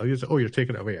 I'll use it. I'll use it. Oh, you're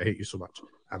taking it away. I hate you so much.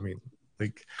 I mean,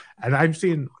 like, and I'm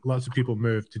seeing lots of people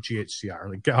move to GHCR.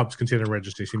 Like GitHub's container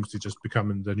registry seems to just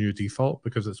become the new default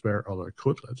because it's where all our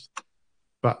code lives.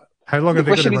 But how long are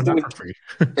they going to run that for free?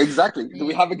 Exactly. Do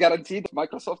we have a guarantee that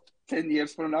Microsoft 10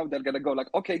 years from now, they're going to go like,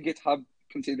 okay, GitHub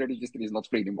container registry is not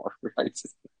free anymore, right?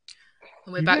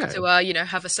 And we're back to,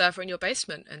 have a server in your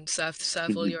basement and serve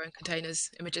all your own containers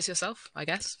images yourself, I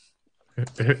guess.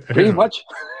 Pretty much.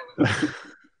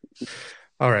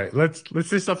 All right, let's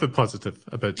say something positive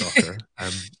about Docker.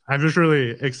 I was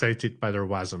really excited by their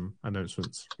WASM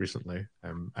announcements recently.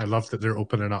 I love that they're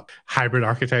opening up hybrid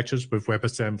architectures with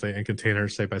WebAssembly and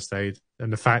containers side by side,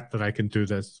 and the fact that I can do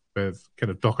this with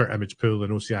kind of Docker image pool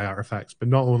and OCI artifacts. But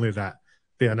not only that,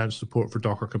 they announced support for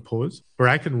Docker Compose, where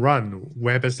I can run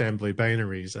WebAssembly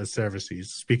binaries as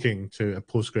services, speaking to a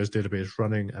Postgres database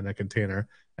running in a container,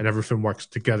 and everything works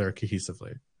together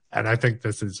cohesively. And I think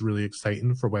this is really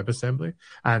exciting for WebAssembly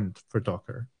and for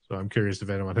Docker. So I'm curious if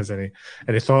anyone has any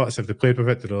thoughts, if they played with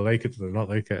it, did they like it, did they not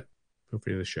like it? Feel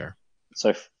free to share.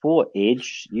 So for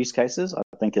edge use cases, I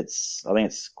think it's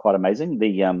quite amazing.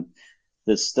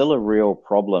 There's still a real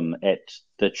problem at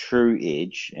the true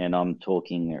edge, and I'm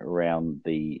talking around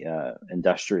the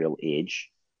industrial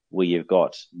edge, where you've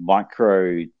got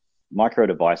micro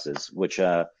devices, which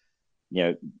are,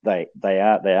 they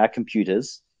are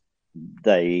computers.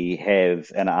 They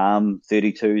have an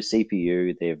ARM32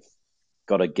 CPU. They've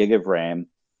got a gig of RAM,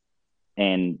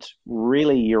 and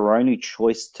really your only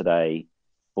choice today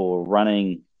for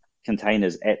running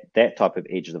containers at that type of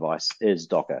edge device is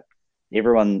Docker.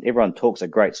 Everyone talks a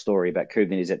great story about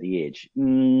Kubernetes at the edge.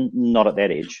 Not at that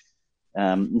edge.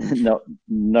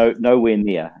 Nowhere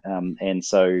near. And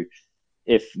so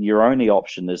if your only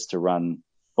option is to run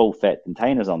full fat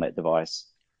containers on that device,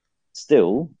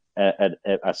 still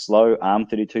a slow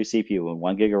ARM32 CPU and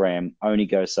 1 gig of RAM only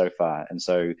goes so far. And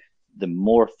so the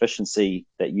more efficiency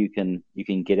that you can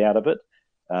get out of it,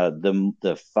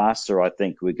 the faster I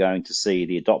think we're going to see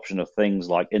the adoption of things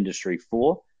like Industry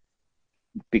 4,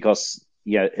 because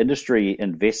industry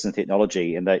invests in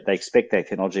technology and they expect that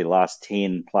technology to last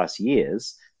 10 plus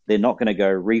years. They're not going to go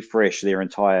refresh their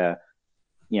entire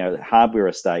hardware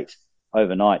estate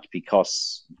overnight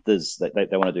because they want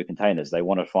to do containers. They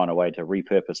want to find a way to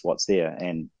repurpose what's there,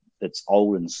 and it's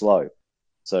old and slow.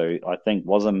 So I think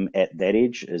WASM at that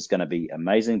edge is going to be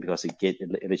amazing because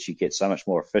it lets you get so much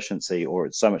more efficiency, or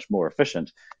it's so much more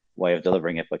efficient way of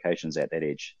delivering applications at that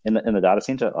edge. In the data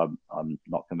center, I'm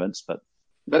not convinced, but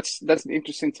that's an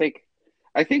interesting take.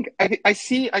 I think I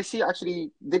see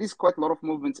actually there is quite a lot of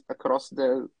movement across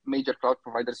the major cloud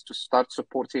providers to start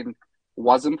supporting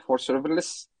WASM for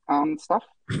serverless stuff.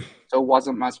 So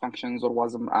WASM as functions, or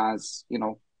WASM as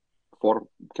for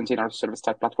container service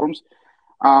type platforms.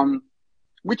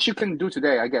 which you can do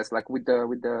today, I guess. Like with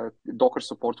the Docker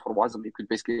support for Wasm, you could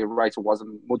basically write a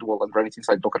Wasm module and run it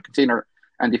inside Docker container.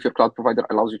 And if your cloud provider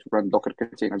allows you to run Docker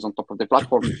containers on top of the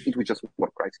platform, it will just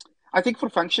work, right? I think for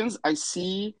functions, I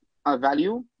see a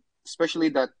value, especially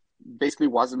that basically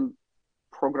Wasm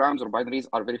programs or binaries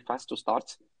are very fast to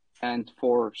start. And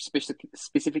for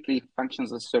specifically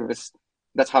functions as a service,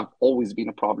 that have always been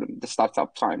a problem, the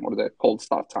startup time or the cold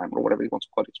start time or whatever you want to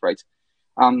call it, right?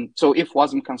 So if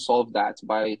Wasm can solve that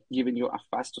by giving you a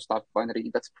fast to start binary,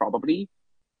 that's probably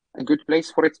a good place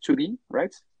for it to be,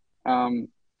 right?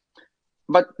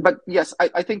 But yes,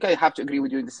 I think I have to agree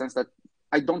with you in the sense that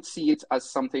I don't see it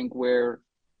as something where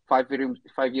 5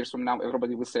 years from now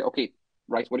everybody will say, okay,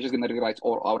 right, we're just going to rewrite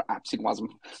all our apps in Wasm.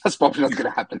 That's probably not going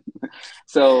to happen.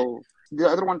 So the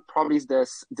other one probably is the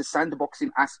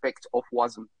sandboxing aspect of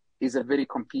Wasm is a very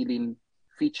compelling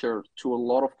feature to a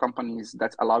lot of companies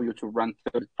that allow you to run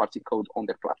third-party code on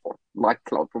their platform, like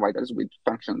cloud providers with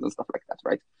functions and stuff like that,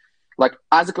 right? Like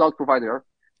as a cloud provider,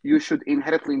 you should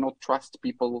inherently not trust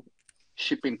people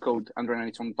shipping code and running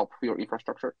it on top of your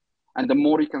infrastructure. And the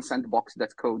more you can sandbox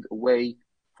that code away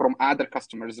from other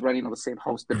customers running on the same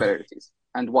host, the better it is.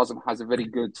 And Wasm has a very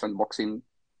good sandboxing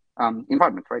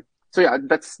environment, right? So yeah,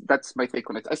 that's my take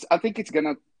on it. I think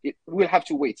we'll have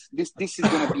to wait. This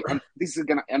is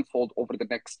gonna unfold over the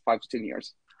next 5 to 10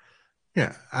 years.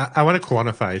 Yeah, I want to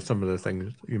quantify some of the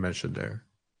things you mentioned there.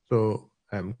 So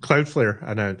Cloudflare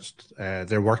announced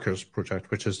their Workers project,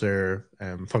 which is their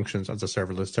functions as a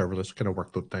serverless kind of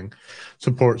workload thing,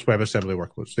 supports WebAssembly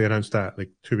workloads. They announced that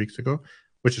like 2 weeks ago,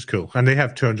 which is cool. And they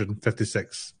have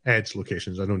 256 edge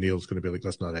locations. I know Neil's going to be like,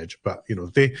 that's not edge, but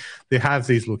they have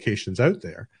these locations out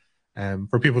there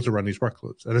for people to run these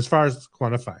workloads. And as far as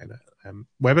quantifying it,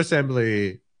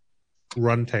 WebAssembly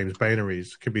runtimes,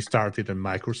 binaries can be started in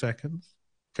microseconds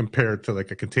compared to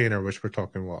like a container, which we're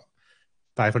talking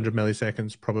 500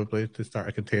 milliseconds probably to start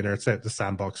a container, set the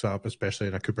sandbox up, especially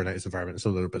in a Kubernetes environment. It's a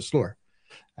little bit slower.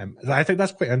 I think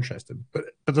that's quite interesting. But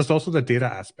there's also the data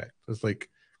aspect. It's like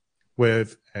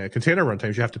with container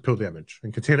runtimes, you have to pull the image,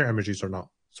 and container images are not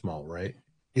small, right?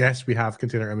 Yes, we have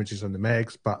container images in the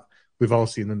megs, but we've all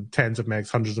seen in tens of megs,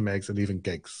 hundreds of megs, and even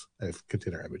gigs of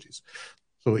container images.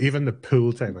 So even the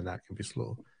pull time on that can be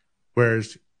slow.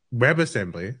 Whereas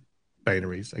WebAssembly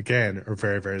binaries, again, are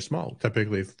very, very small,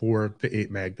 typically 4 to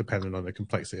 8 meg, depending on the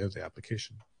complexity of the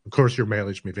application. Of course, your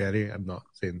mileage may vary. I'm not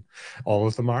saying all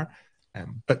of them are.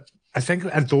 But I think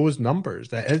at those numbers,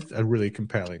 that is a really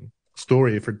compelling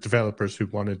story for developers who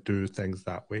want to do things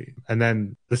that way. And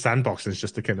then the sandbox is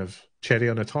just the kind of cherry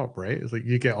on the top, right? It's like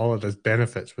you get all of those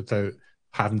benefits without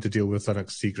having to deal with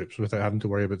Linux C groups, without having to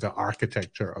worry about the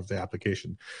architecture of the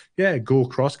application. Yeah, Go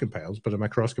cross compiles, but am I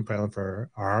cross compiling for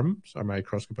ARMs? Am I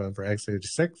cross compiling for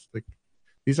x86? Like,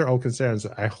 these are all concerns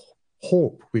that I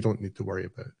hope we don't need to worry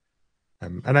about.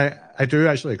 And I do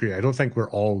actually agree. I don't think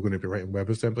we're all going to be writing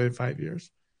WebAssembly in 5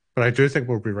 years, but I do think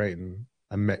we'll be writing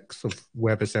a mix of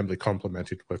WebAssembly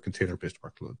complemented with container-based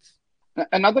workloads.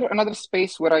 Another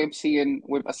space where I am seeing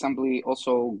WebAssembly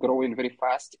also growing very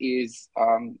fast is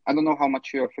I don't know how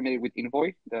much you're familiar with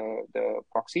Envoy, the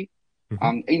proxy.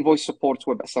 Envoy supports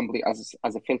WebAssembly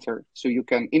as a filter, so you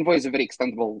can Envoy is a very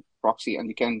extendable proxy, and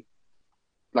you can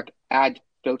like add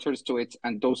filters to it,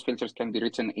 and those filters can be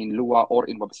written in Lua or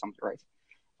in WebAssembly, right?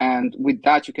 And with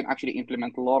that, you can actually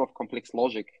implement a lot of complex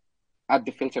logic at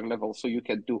the filter level, so you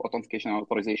can do authentication and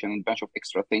authorization and a bunch of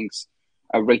extra things.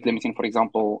 Rate limiting, for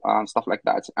example, stuff like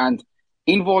that. And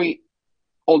Envoy,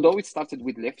 although it started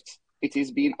with Lyft, it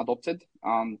is being adopted.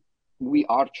 We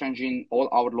are changing all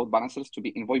our load balancers to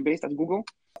be Envoy based at Google.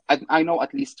 I know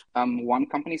at least one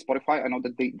company, Spotify, I know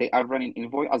that they are running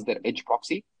Envoy as their edge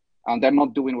proxy. They're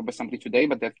not doing WebAssembly today,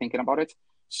 but they're thinking about it.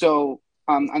 So,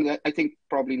 and I think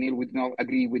probably Neil would not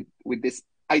agree with this.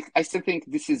 I still think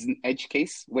this is an edge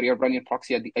case where you're running a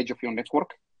proxy at the edge of your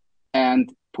network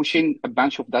and pushing a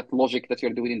bunch of that logic that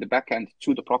you're doing in the backend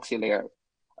to the proxy layer.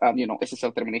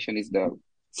 SSL termination is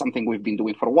something we've been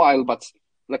doing for a while, but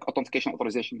like authentication,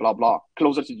 authorization, blah, blah,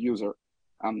 closer to the user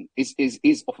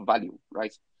is of value,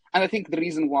 right? And I think the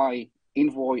reason why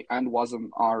Envoy and Wasm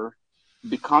are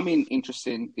becoming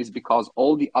interesting is because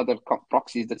all the other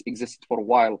proxies that existed for a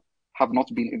while have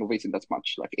not been innovating that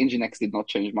much. Like Nginx did not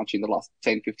change much in the last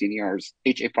 10, 15 years.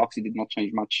 HA proxy did not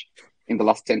change much in the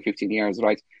last 10, 15 years,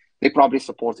 right? They probably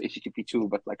support HTTP too,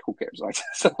 but like who cares, right?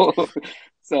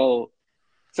 So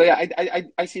yeah,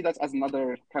 I see that as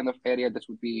another kind of area that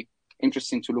would be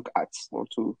interesting to look at or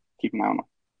to keep an eye on.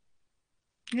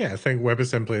 Yeah, I think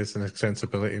WebAssembly as an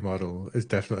extensibility model is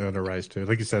definitely on the rise too.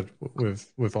 Like you said,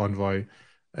 with Envoy,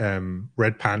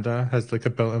 Red Panda has like a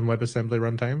built-in WebAssembly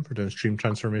runtime for doing stream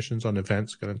transformations on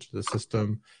events going into the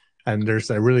system. And there's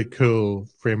a really cool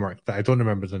framework that I don't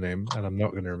remember the name, and I'm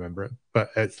not going to remember it, but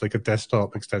it's like a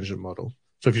desktop extension model.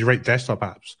 So if you write desktop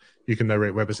apps, you can now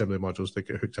write WebAssembly modules that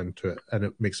get hooked into it, and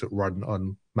it makes it run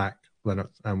on Mac, Linux,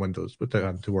 and Windows without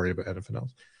having to worry about anything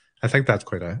else. I think that's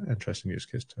quite an interesting use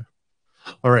case too.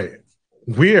 All right.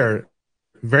 We are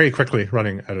very quickly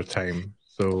running out of time.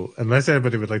 So unless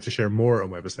anybody would like to share more on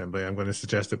WebAssembly, I'm going to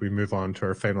suggest that we move on to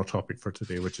our final topic for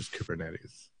today, which is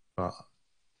Kubernetes.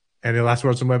 Any last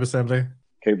words on WebAssembly?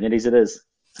 Kubernetes it is.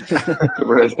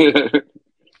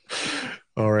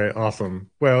 All right, awesome.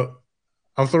 Well,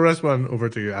 I'll throw this one over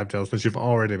to you, Abdel, since you've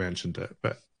already mentioned it.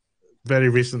 But very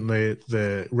recently,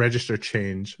 the register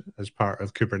change as part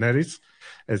of Kubernetes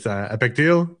is a big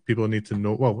deal. People need to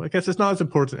know. Well, I guess it's not as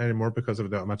important anymore because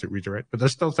of the automatic redirect, but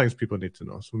there's still things people need to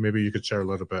know. So maybe you could share a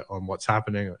little bit on what's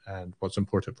happening and what's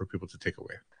important for people to take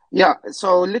away. Yeah,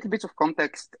 so a little bit of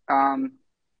context.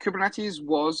 Kubernetes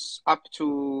was up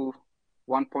to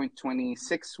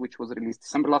 1.26, which was released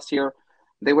December last year.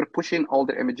 They were pushing all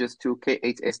their images to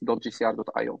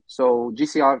k8s.gcr.io. So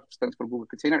GCR stands for Google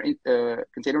Container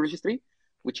Registry,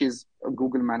 which is a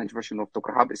Google managed version of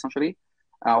Docker Hub, essentially,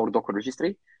 or Docker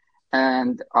Registry.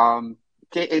 And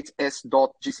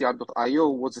k8s.gcr.io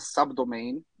was a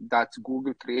subdomain that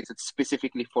Google created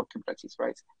specifically for Kubernetes,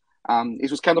 right?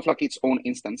 It was kind of like its own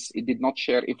instance. It did not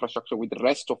share infrastructure with the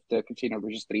rest of the container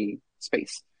registry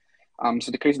space.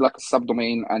 So they created like a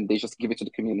subdomain and they just give it to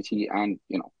the community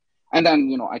and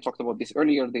then, I talked about this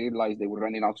earlier. They realized they were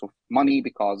running out of money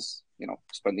because,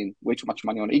 spending way too much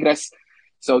money on egress.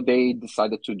 So they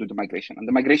decided to do the migration. And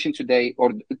the migration today,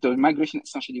 or the migration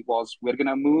essentially was, we're going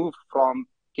to move from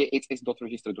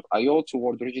k8s.registry.io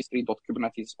toward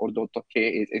registry.kubernetes or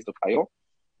 .k8s.io,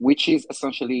 which is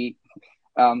essentially,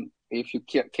 if you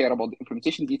care about the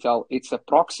implementation detail, it's a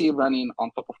proxy running on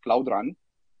top of Cloud Run,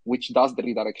 which does the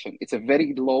redirection. It's a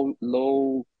very low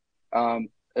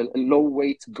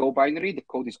weight Go binary. The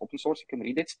code is open source. You can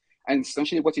read it. And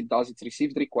essentially what it does, it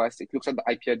receives the request, it looks at the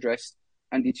IP address,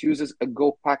 and it uses a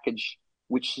Go package,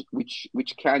 which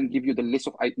can give you the list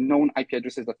of known IP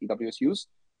addresses that AWS use.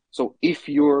 So if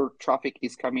your traffic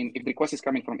is coming, if the request is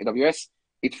coming from AWS,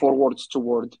 it forwards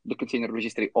toward the container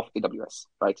registry of AWS,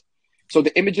 right? So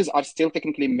the images are still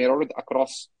technically mirrored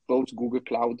across both Google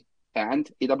Cloud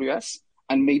and AWS.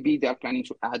 And maybe they are planning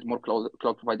to add more cloud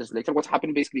providers later. What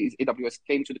happened basically is AWS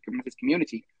came to the Kubernetes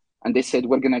community and they said,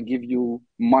 we're going to give you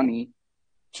money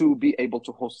to be able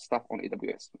to host stuff on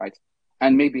AWS, right?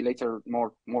 And maybe later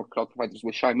more cloud providers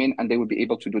will chime in and they will be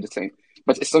able to do the same.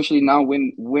 But essentially now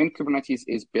when Kubernetes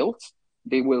is built,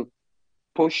 they will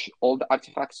push all the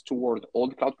artifacts toward all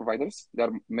the cloud providers.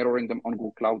 They're mirroring them on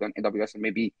Google Cloud and AWS and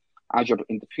maybe Azure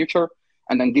in the future.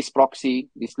 And then this proxy,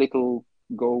 this little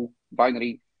Go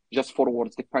binary, just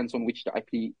forwards, depends on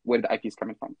where the IP is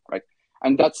coming from, right?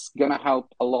 And that's going to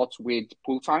help a lot with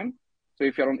pull time. So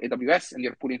if you're on AWS and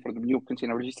you're pulling for the new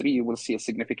container registry, you will see a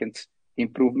significant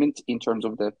improvement in terms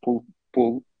of the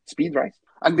pull speed, right?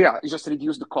 And yeah, just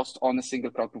reduce the cost on a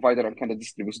single cloud provider and kind of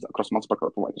distribute it across multiple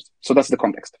cloud providers. So that's the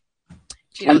context. Do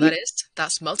you know what that is?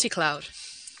 That's multi-cloud.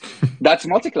 That's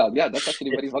multi-cloud. Yeah, that's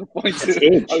actually a very valid point.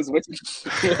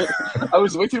 I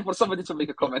was waiting for somebody to make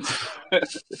a comment.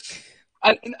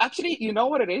 And actually, you know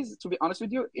what it is, to be honest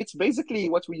with you? It's basically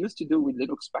what we used to do with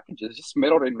Linux packages, just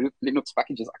mirroring Linux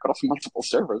packages across multiple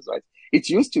servers, right? It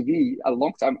used to be a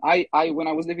long time. When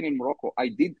I was living in Morocco, I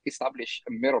did establish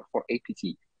a mirror for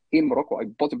APT in Morocco. I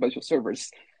bought a bunch of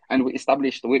servers and we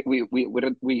established,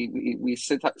 we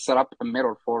set up a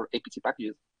mirror for APT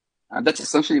packages. And that's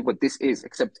essentially what this is,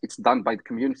 except it's done by the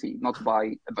community, not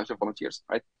by a bunch of volunteers,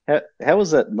 right? How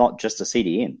is it not just a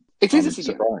CDN? It is a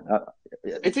CDN.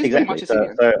 It is exactly. Pretty much a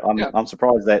CDN. So I'm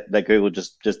surprised that Google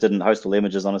just didn't host all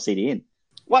images on a CDN.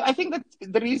 Well, I think that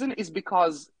the reason is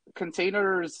because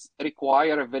containers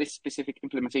require a very specific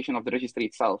implementation of the registry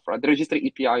itself, right? The registry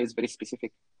API is very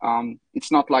specific.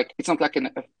 It's not like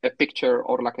a picture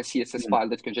or like a CSS file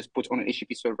that you can just put on an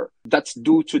HTTP server. That's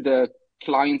due to the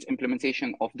client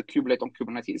implementation of the kubelet on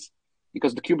Kubernetes,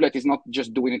 because the kubelet is not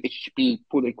just doing an HTTP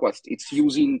pull request. It's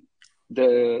using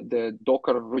the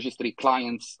Docker registry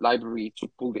client's library to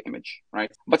pull the image,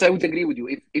 right? But I would agree with you.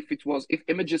 If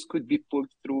images could be pulled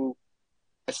through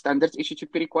a standard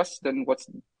HTTP request, then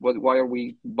why are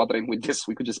we bothering with this?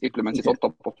 We could just implement it on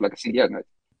top of like a CDN, right?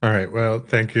 All right. Well,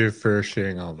 thank you for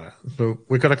sharing all that. So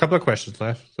we've got a couple of questions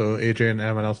left. So Adrian,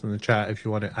 anyone else in the chat, if you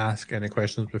want to ask any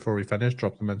questions before we finish,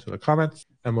 drop them into the comments,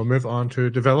 and we'll move on to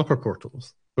developer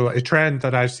portals. So a trend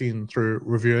that I've seen through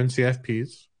reviewing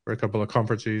CFPs for a couple of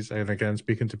conferences, and again,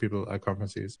 speaking to people at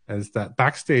conferences, is that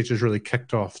Backstage has really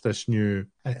kicked off this new,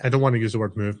 I don't want to use the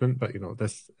word movement, but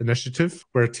this initiative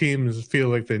where teams feel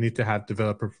like they need to have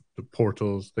developer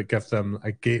portals that give them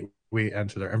a gateway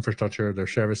into their infrastructure, their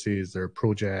services, their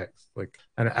projects.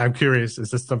 And I'm curious,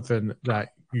 is this something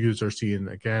that you are seeing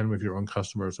again with your own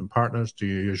customers and partners? Do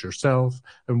you use yourself?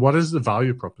 And what is the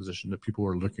value proposition that people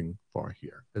are looking for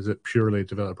here? Is it purely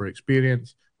developer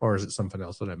experience, or is it something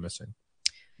else that I'm missing?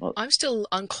 Well, I'm still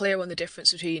unclear on the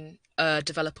difference between a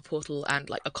developer portal and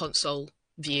like a console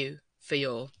view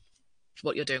for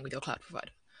what you're doing with your cloud provider.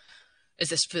 Is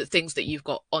this for things that you've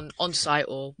got on site,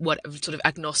 or whatever, sort of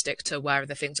agnostic to where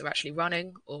the things are actually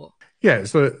running? Or yeah,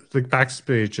 so the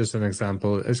Backstage, as an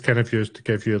example, is kind of used to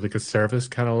give you like a service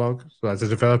catalog. So as a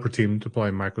developer team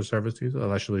deploying microservices,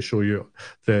 it'll actually show you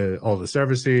all the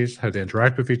services, how they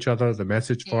interact with each other, the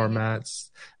message formats,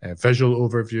 visual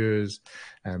overviews.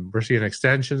 We're seeing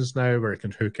extensions now where it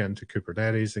can hook into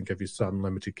Kubernetes and give you some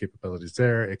limited capabilities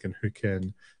there. It can hook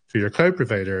in to your cloud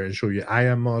provider and show you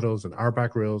IAM models and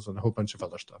RBAC rules and a whole bunch of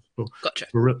other stuff. So gotcha.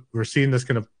 We're seeing this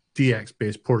kind of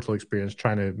DX-based portal experience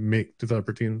trying to make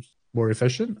developer teams more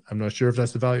efficient. I'm not sure if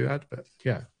that's the value add, but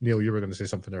yeah, Neil, you were going to say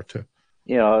something there too.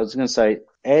 Yeah, I was going to say,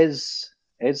 as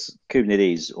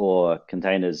Kubernetes or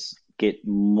containers get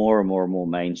more and more and more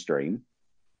mainstream,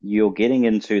 you're getting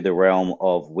into the realm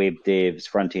of web devs,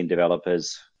 front-end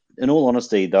developers. In all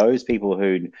honesty, those people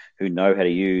who know how to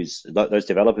use, those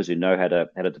developers who know how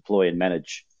to deploy and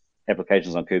manage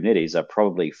applications on Kubernetes are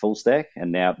probably full stack,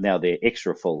 and now they're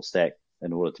extra full stack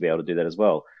in order to be able to do that as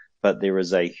well. But there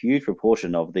is a huge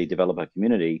proportion of the developer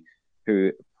community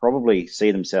who probably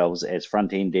see themselves as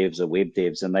front-end devs or web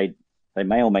devs, and they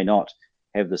may or may not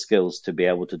have the skills to be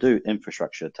able to do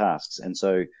infrastructure tasks. And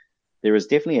so there is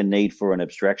definitely a need for an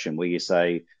abstraction where you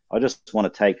say, I just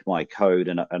want to take my code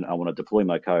and I want to deploy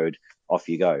my code, off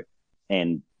you go.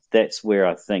 And that's where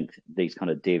I think these kind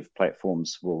of dev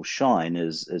platforms will shine,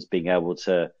 is being able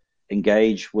to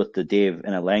engage with the dev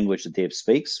in a language the dev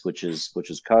speaks, which is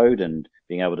code, and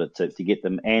being able to get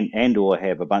them and or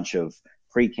have a bunch of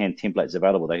pre-canned templates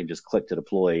available. They can just click to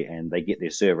deploy and they get their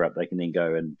server up. They can then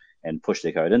go and push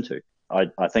their code into.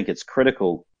 I think it's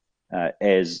critical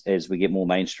as we get more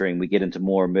mainstream, we get into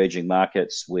more emerging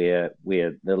markets where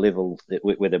the level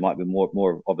where there might be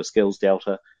more of a skills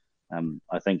delta.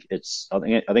 I think it's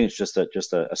just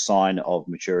a sign of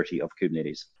maturity of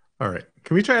Kubernetes. All right,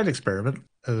 can we try an experiment?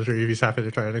 Are the three of you happy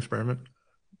to try an experiment?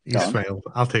 You smile.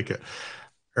 I'll take it.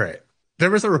 All right. There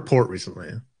was a report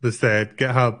recently that said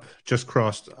GitHub just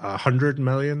crossed 100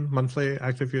 million monthly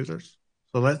active users.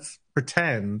 So let's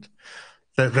pretend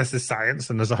that this is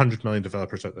science and there's 100 million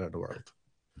developers out there in the world.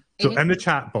 So in the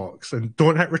chat box, and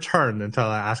don't hit return until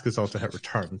I ask us all to hit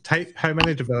return, type how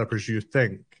many developers you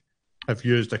think have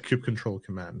used a kube control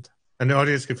command. And the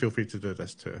audience can feel free to do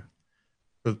this too.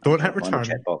 So don't hit return.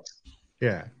 Chat box.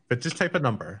 Yeah, but just type a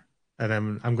number. And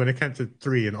I'm going to count to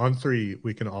 3. And on 3,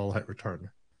 we can all hit return.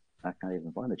 I can't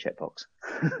even find the chat box.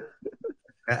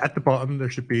 At the bottom, there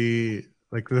should be,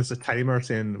 there's a timer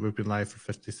saying we've been live for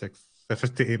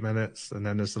 58 minutes. And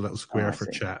then there's a little square for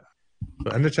chat.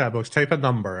 So in the chat box, type a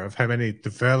number of how many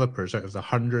developers out of the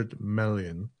 100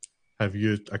 million have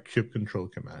used a kube control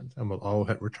command. And we'll all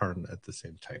hit return at the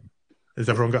same time. Has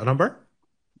everyone got a number?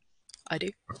 I do.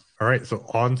 All right, so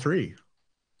on 3.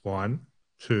 1,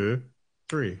 2,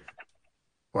 3.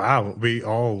 Wow, we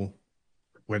all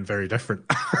went very different.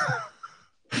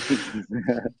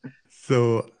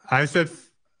 So I said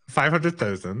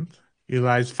 500,000,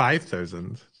 Eli's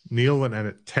 5,000, Neil went in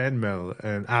at 10 mil,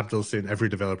 and Abdul saying every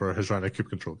developer has run a kube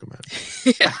control command.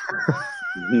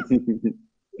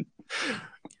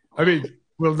 I mean,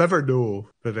 we'll never know,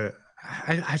 but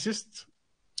I just,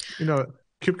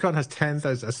 KubeCon has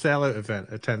 10,000, a sellout event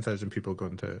at 10,000 people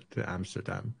going to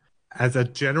Amsterdam. As a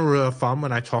general rule of thumb,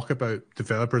 when I talk about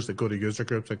developers that go to user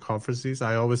groups and conferences,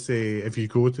 I always say if you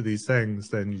go to these things,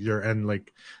 then you're in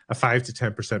like a 5 to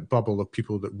 10% bubble of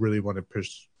people that really want to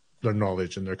push their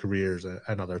knowledge and their careers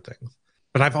and other things.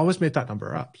 But I've always made that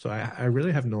number up, so I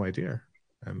really have no idea.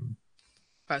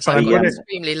 So I'm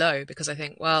extremely low because I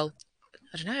think, well,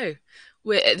 I don't know.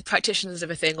 The practitioners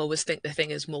of a thing always think the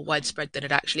thing is more widespread than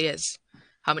it actually is.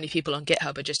 How many people on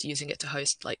GitHub are just using it to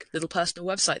host like little personal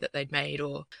website that they'd made,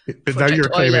 or but now you're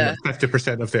claiming that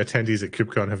 50% of the attendees at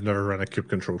KubeCon have never run a kube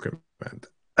control command.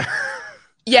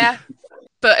 Yeah,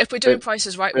 but if we're doing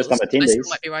prices right, I still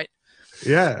might be right.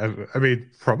 Yeah, I mean,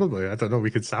 probably. I don't know.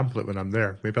 We could sample it when I'm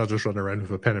there. Maybe I'll just run around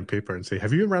with a pen and paper and say,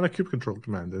 "Have you ran a kube control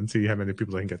command?" and see how many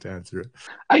people I can get to answer it.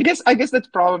 I guess that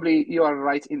probably you are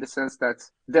right in the sense that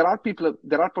there are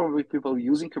probably people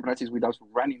using Kubernetes without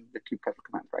running the kubectl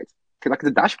command, right? Like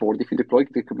the dashboard, if you deploy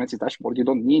the Kubernetes dashboard, you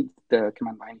don't need the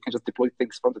command line. You can just deploy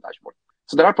things from the dashboard.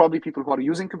 So there are probably people who are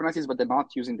using Kubernetes, but they're not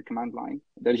using the command line.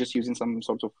 They're just using some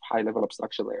sort of high-level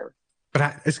abstraction layer.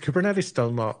 But is Kubernetes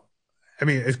still not? I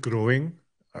mean, it's growing.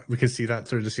 We can see that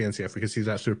through the CNCF. We can see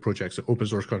that through projects, open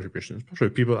source contributions,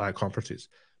 through people at conferences.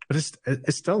 But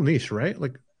it's still niche, right?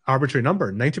 Like arbitrary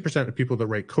number, 90% of people that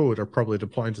write code are probably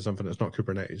deploying to something that's not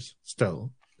Kubernetes.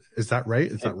 Still, is that right?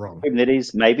 Is that wrong?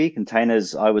 Kubernetes, maybe.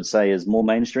 Containers, I would say, is more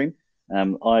mainstream.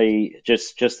 I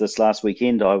just this last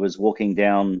weekend, I was walking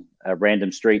down a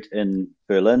random street in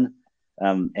Berlin,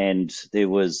 and there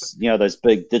was, those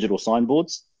big digital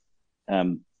signboards.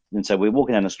 And so we're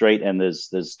walking down the street, and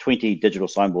there's 20 digital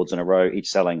signboards in a row, each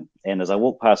selling. And as I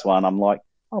walk past one, I'm like,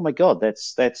 oh my God,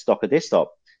 that's Docker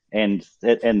Desktop. And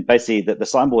basically the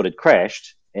signboard had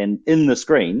crashed, and in the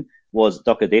screen was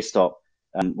Docker Desktop,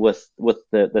 with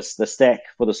the stack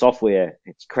for the software.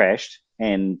 It's crashed,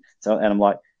 and I'm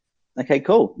like, okay,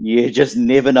 cool. You just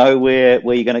never know where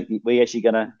you're actually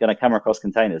gonna come across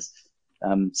containers.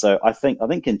 So I think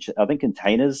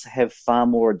containers have far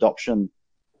more adoption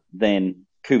than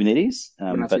Kubernetes,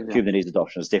 but Kubernetes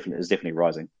adoption is definitely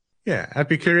rising. Yeah, I'd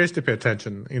be curious to pay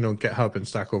attention. GitHub and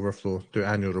Stack Overflow do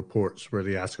annual reports where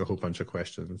they ask a whole bunch of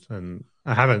questions. And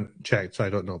I haven't checked, so I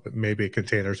don't know, but maybe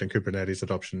containers and Kubernetes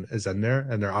adoption is in there,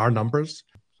 and there are numbers.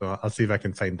 So I'll see if I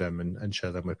can find them and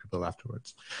share them with people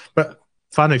afterwards. But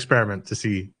fun experiment to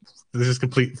see. This is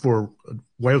complete for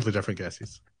wildly different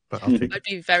guesses. But I'll take I'd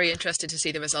be very interested to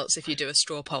see the results if you do a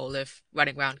straw poll of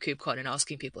running around KubeCon and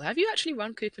asking people, have you actually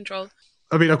run kube control?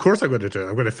 I mean, of course I'm going to do it.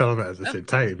 I'm going to film it at the same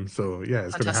time. So yeah,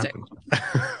 it's Fantastic. going to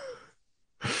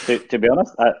happen. To be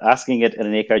honest, asking it in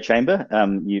an echo chamber,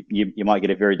 you might get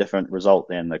a very different result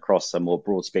than across a more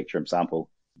broad spectrum sample.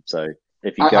 So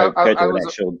if you go to an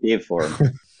actual dev forum.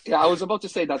 Yeah, I was about to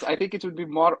say that. I think it would be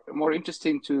more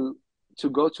interesting to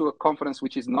go to a conference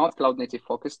which is not cloud native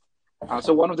focused.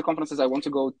 So one of the conferences I want to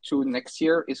go to next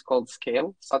year is called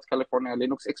Scale, South California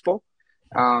Linux Expo.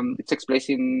 It takes place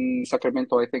in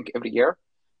Sacramento, I think, every year.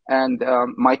 And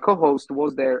my co-host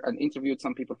was there and interviewed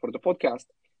some people for the podcast.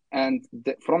 And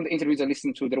from the interviews I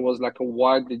listened to, there was like a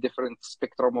wildly different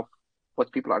spectrum of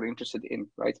what people are interested in,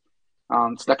 right?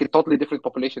 It's like a totally different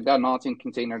population. They're not in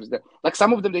containers. Like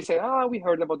some of them, they say, we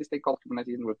heard about this thing called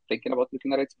Kubernetes and we're thinking about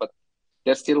looking at it, but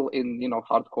they're still in,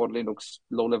 hardcore Linux,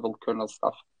 low-level kernel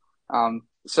stuff. And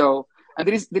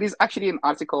there is actually an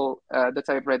article that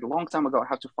I read a long time ago. I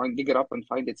have to dig it up and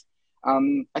find it.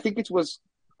 I think it was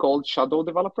called Shadow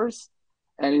Developers,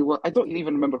 and I don't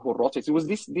even remember who wrote it. It was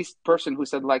this person who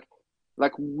said like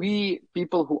we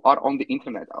people who are on the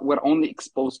internet, we're only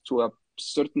exposed to a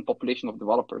certain population of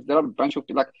developers. There are a bunch of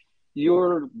like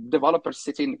your developers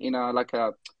sitting in a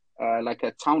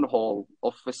town hall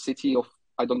of a city of,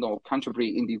 I don't know,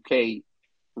 Canterbury in the UK,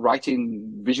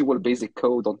 writing Visual Basic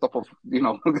code on top of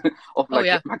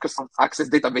Microsoft Access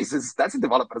databases. That's a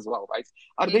developer as well, right?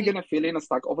 Are they going to fill in a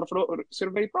Stack Overflow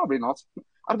survey? Probably not.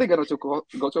 Are they going to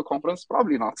go to a conference?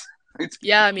 Probably not.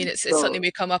 Yeah, I mean, it's something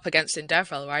we come up against in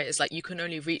DevRel, right? It's like you can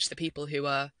only reach the people who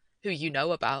you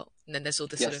know about, and then there's all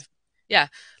this sort of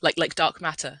like dark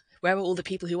matter. Where are all the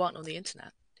people who aren't on the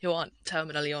internet, who aren't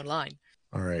terminally online?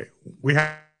 All right, we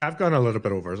have gone a little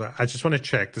bit over. I just want to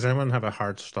check. Does anyone have a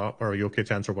hard stop, or are you okay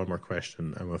to answer one more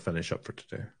question, and we'll finish up for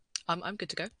today? I'm good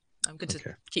to go. I'm good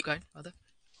to keep going, rather.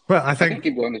 Well, I think I can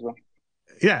keep going as well.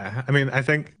 Yeah, I mean, I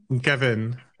think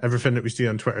given everything that we see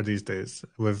on Twitter these days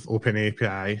with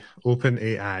OpenAI,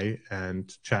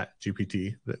 and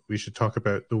ChatGPT, that we should talk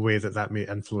about the way that may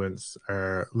influence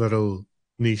our little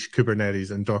niche Kubernetes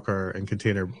and Docker and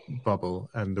container bubble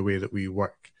and the way that we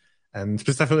work. And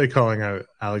specifically calling out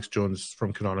Alex Jones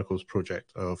from Canonical's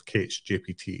project of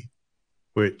KHJPT,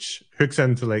 which hooks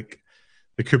into like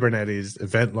the Kubernetes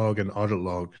event log and audit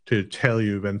log to tell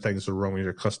you when things are wrong with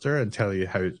your cluster and tell you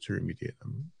how to remediate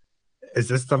them. Is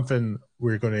this something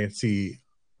we're going to see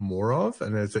more of,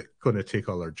 and is it going to take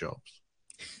all our jobs?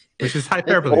 Which is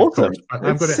hyperbole, it's awesome. Of course. But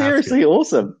I'm going to seriously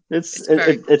awesome.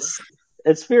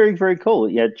 It's very, very cool.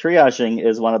 Yeah, triaging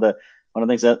is one of the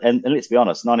things that, and let's be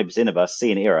honest, 90% of us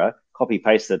see an error, copy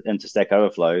paste it into Stack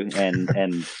Overflow,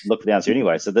 and look for the answer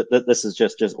anyway. So this is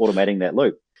just automating that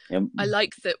loop. I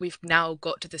like that we've now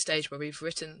got to the stage where we've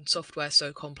written software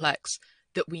so complex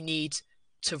that we need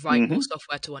to write more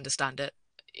software to understand it.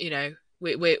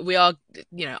 We are,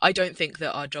 I don't think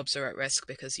that our jobs are at risk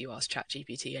because you ask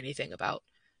ChatGPT anything about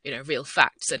real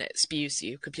facts and it spews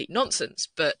you complete nonsense.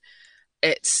 But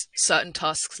it's certain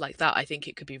tasks like that, I think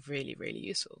it could be really, really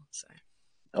useful. So,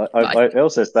 I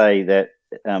also say that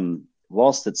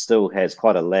whilst it still has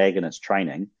quite a lag in its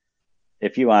training,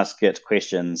 if you ask it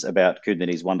questions about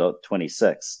Kubernetes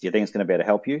 1.26, do you think it's going to be able to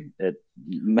help you?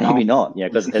 Maybe not,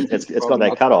 because it's got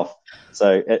that cutoff.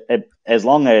 So as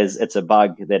long as it's a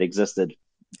bug that existed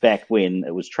back when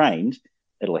it was trained,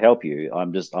 it'll help you.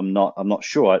 I'm not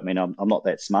sure. I mean, I'm not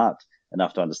that smart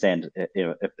enough to understand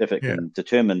if it can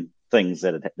determine things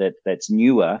that's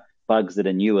newer, bugs that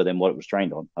are newer than what it was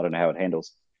trained on. I don't know how it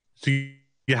handles. So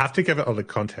you have to give it all the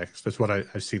context. That's what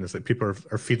I've seen is that people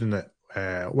are feeding it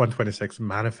 126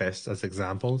 manifests as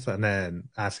examples and then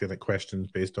asking it questions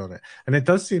based on it. And it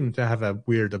does seem to have a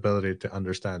weird ability to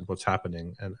understand what's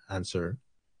happening and answer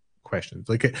questions.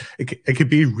 Like it could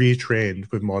be retrained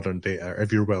with modern data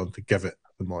if you're willing to give it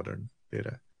the modern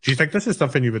data. Do you think this is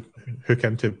something you would hook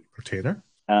into Retainer?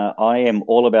 I am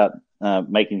all about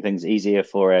making things easier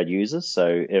for our users.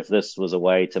 So if this was a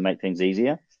way to make things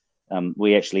easier,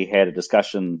 we actually had a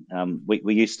discussion.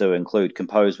 We used to include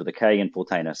compose with a K in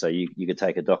Portainer. So you could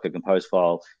take a Docker compose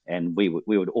file and we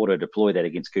would auto deploy that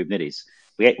against Kubernetes.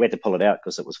 We had to pull it out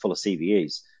because it was full of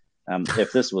CVEs.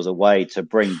 If this was a way to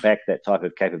bring back that type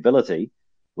of capability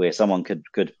where someone could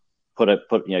give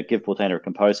Portainer a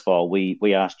compose file,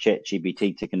 we asked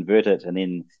ChatGPT to convert it, and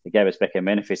then it gave us back our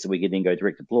manifest, so we could then go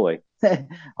direct deploy.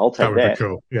 I'll take that. That would be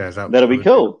cool. Yeah, that'll be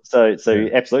cool. So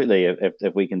absolutely,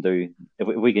 if we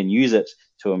can use it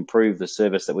to improve the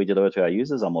service that we deliver to our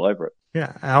users, I'm all over it.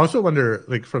 Yeah, I also wonder,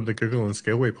 like from the Google and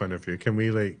Scaleway point of view, can we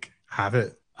have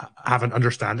an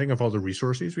understanding of all the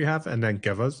resources we have and then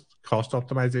give us cost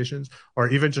optimizations, or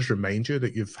even just remind you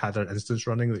that you've had an instance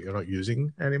running that you're not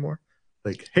using anymore?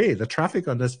 Like, hey, the traffic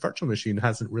on this virtual machine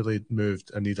hasn't really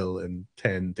moved a needle in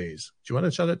 10 days. Do you want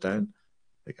to shut it down?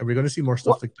 Are we going to see more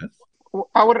stuff like this?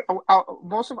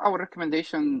 Most of our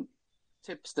recommendation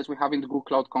tips that we have in the Google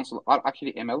Cloud Console are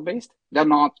actually ML based. They're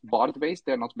not Bard based.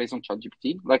 They're not based on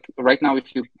ChatGPT. Like right now,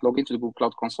 if you log into the Google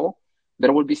Cloud Console,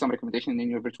 there will be some recommendation in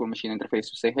your virtual machine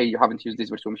interface to say, hey, you haven't used this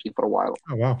virtual machine for a while.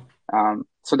 Oh, wow.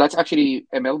 So that's actually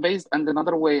ML based. And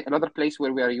another place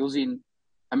where we are using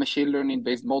a machine learning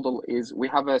based model is we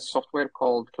have a software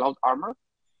called Cloud Armor,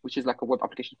 which is like a web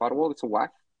application firewall. It's a WAF.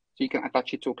 So you can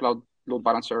attach it to a cloud load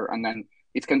balancer, and then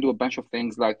it can do a bunch of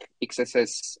things like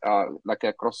XSS, like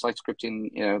a cross-site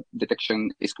scripting detection,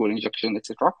 SQL injection,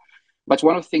 etc. But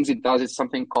one of the things it does is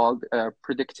something called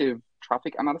predictive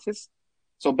traffic analysis.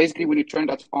 So basically, when you turn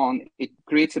that on, it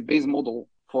creates a base model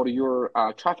for your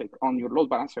traffic on your load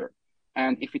balancer.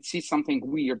 And if it sees something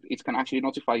weird, it can actually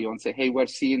notify you and say, hey, we're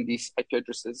seeing these IP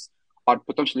addresses are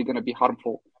potentially going to be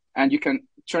harmful. And you can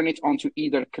turn it on to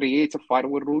either create a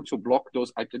firewall rule to block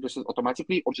those IP addresses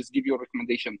automatically, or just give you a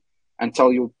recommendation and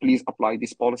tell you, please apply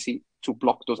this policy to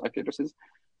block those IP addresses.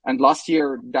 And last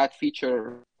year, that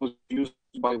feature was used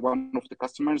by one of the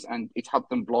customers, and it helped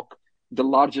them block the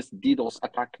largest DDoS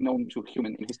attack known to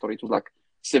human in history. It was like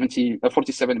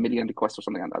 47 million requests or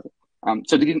something like that.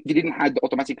 So they didn't have the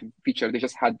automatic feature; they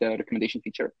just had the recommendation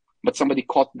feature. But somebody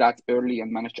caught that early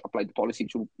and managed to apply the policy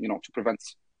to prevent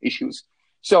issues.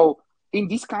 So in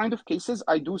these kind of cases,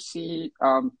 I do see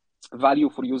value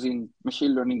for using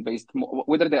machine learning based,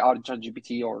 whether they are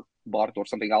ChatGPT or Bard or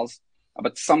something else,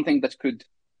 but something that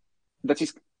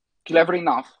is clever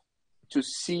enough to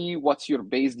see what your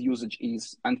base usage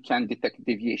is and can detect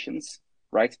deviations,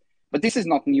 right? But this is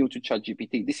not new to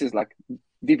ChatGPT. This is like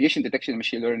deviation detection in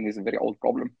machine learning is a very old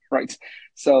problem, right?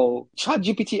 So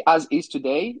ChatGPT as is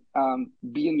today,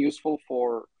 being useful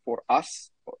for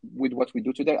us with what we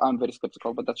do today, I'm very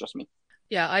skeptical, but that's just me.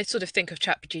 Yeah, I sort of think of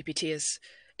ChatGPT as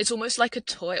it's almost like a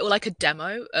toy or like a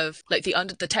demo of like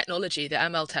the technology, the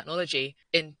ML technology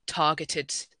in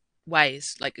targeted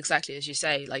ways, like exactly as you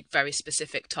say, like very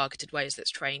specific targeted ways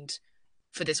that's trained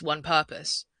for this one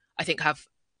purpose, I think have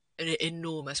an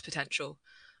enormous potential.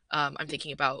 I'm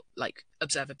thinking about like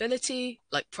observability,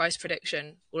 like price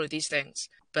prediction, all of these things,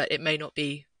 but it may not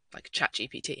be like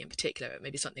ChatGPT in particular. It may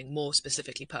be something more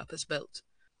specifically purpose built.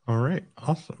 All right,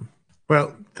 awesome.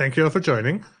 Well, thank you all for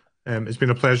joining. It's been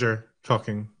a pleasure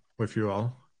talking with you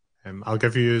all. I'll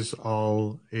give you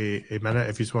all a minute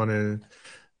if you just want to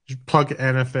plug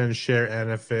anything, share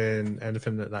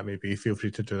anything that may be. Feel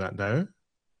free to do that now,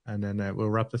 and then we'll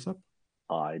wrap this up.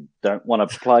 I don't want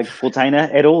to plug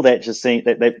Portainer at all. That just seems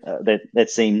that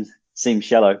seems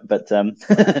shallow. But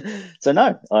so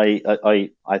no,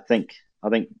 I think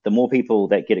the more people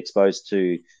that get exposed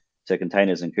to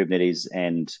containers and Kubernetes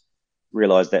and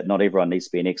realize that not everyone needs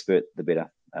to be an expert, the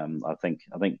better. I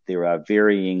think there are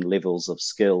varying levels of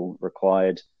skill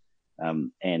required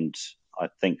And I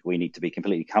think we need to be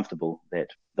completely comfortable that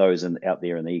those out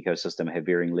there in the ecosystem have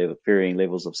varying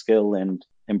levels of skill, and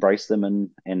embrace them,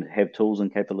 and have tools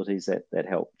and capabilities that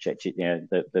help.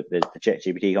 The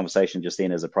ChatGPT conversation just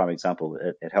then is a prime example.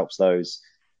 It helps those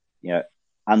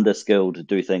underskilled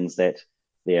do things that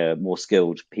their more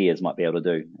skilled peers might be able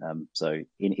to do. So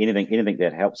anything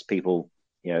that helps people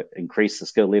increase the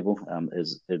skill level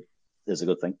is a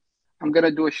good thing. I'm going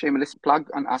to do a shameless plug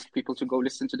and ask people to go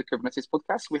listen to the Kubernetes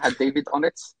podcast. We had David on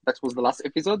it. That was the last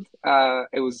episode.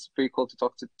 It was pretty cool to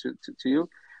talk to you.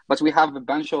 But we have a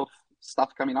bunch of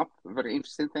stuff coming up, very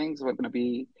interesting things. We're going to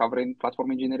be covering platform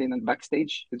engineering and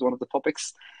backstage is one of the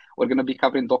topics. We're going to be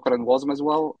covering Docker and WASM as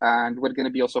well. And we're going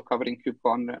to be also covering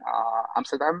KubeCon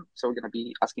Amsterdam. So we're going to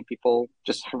be asking people,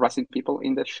 just harassing people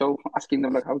in the show, asking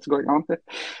them like how it's going on.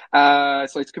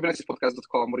 So it's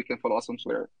kubernetespodcast.com, where you can follow us on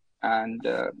Twitter. And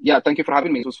thank you for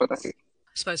having me. It was fantastic.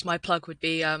 I suppose my plug would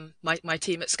be my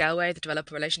team at Scaleway, the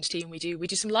developer relations team. We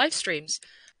do some live streams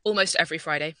almost every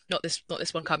Friday. Not this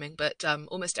one coming, but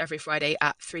almost every Friday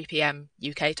at 3 p.m.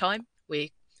 UK time.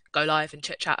 We go live and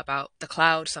chit chat about the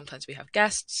cloud. Sometimes we have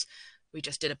guests. We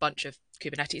just did a bunch of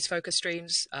Kubernetes focus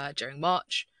streams during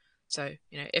March. So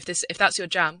if that's your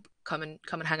jam, come and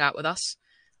hang out with us.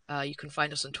 You can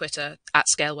find us on Twitter at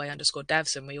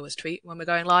 @scaleway_devs, and we always tweet when we're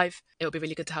going live. It would be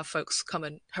really good to have folks come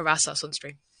and harass us on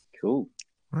stream. Cool.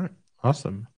 All right. Awesome.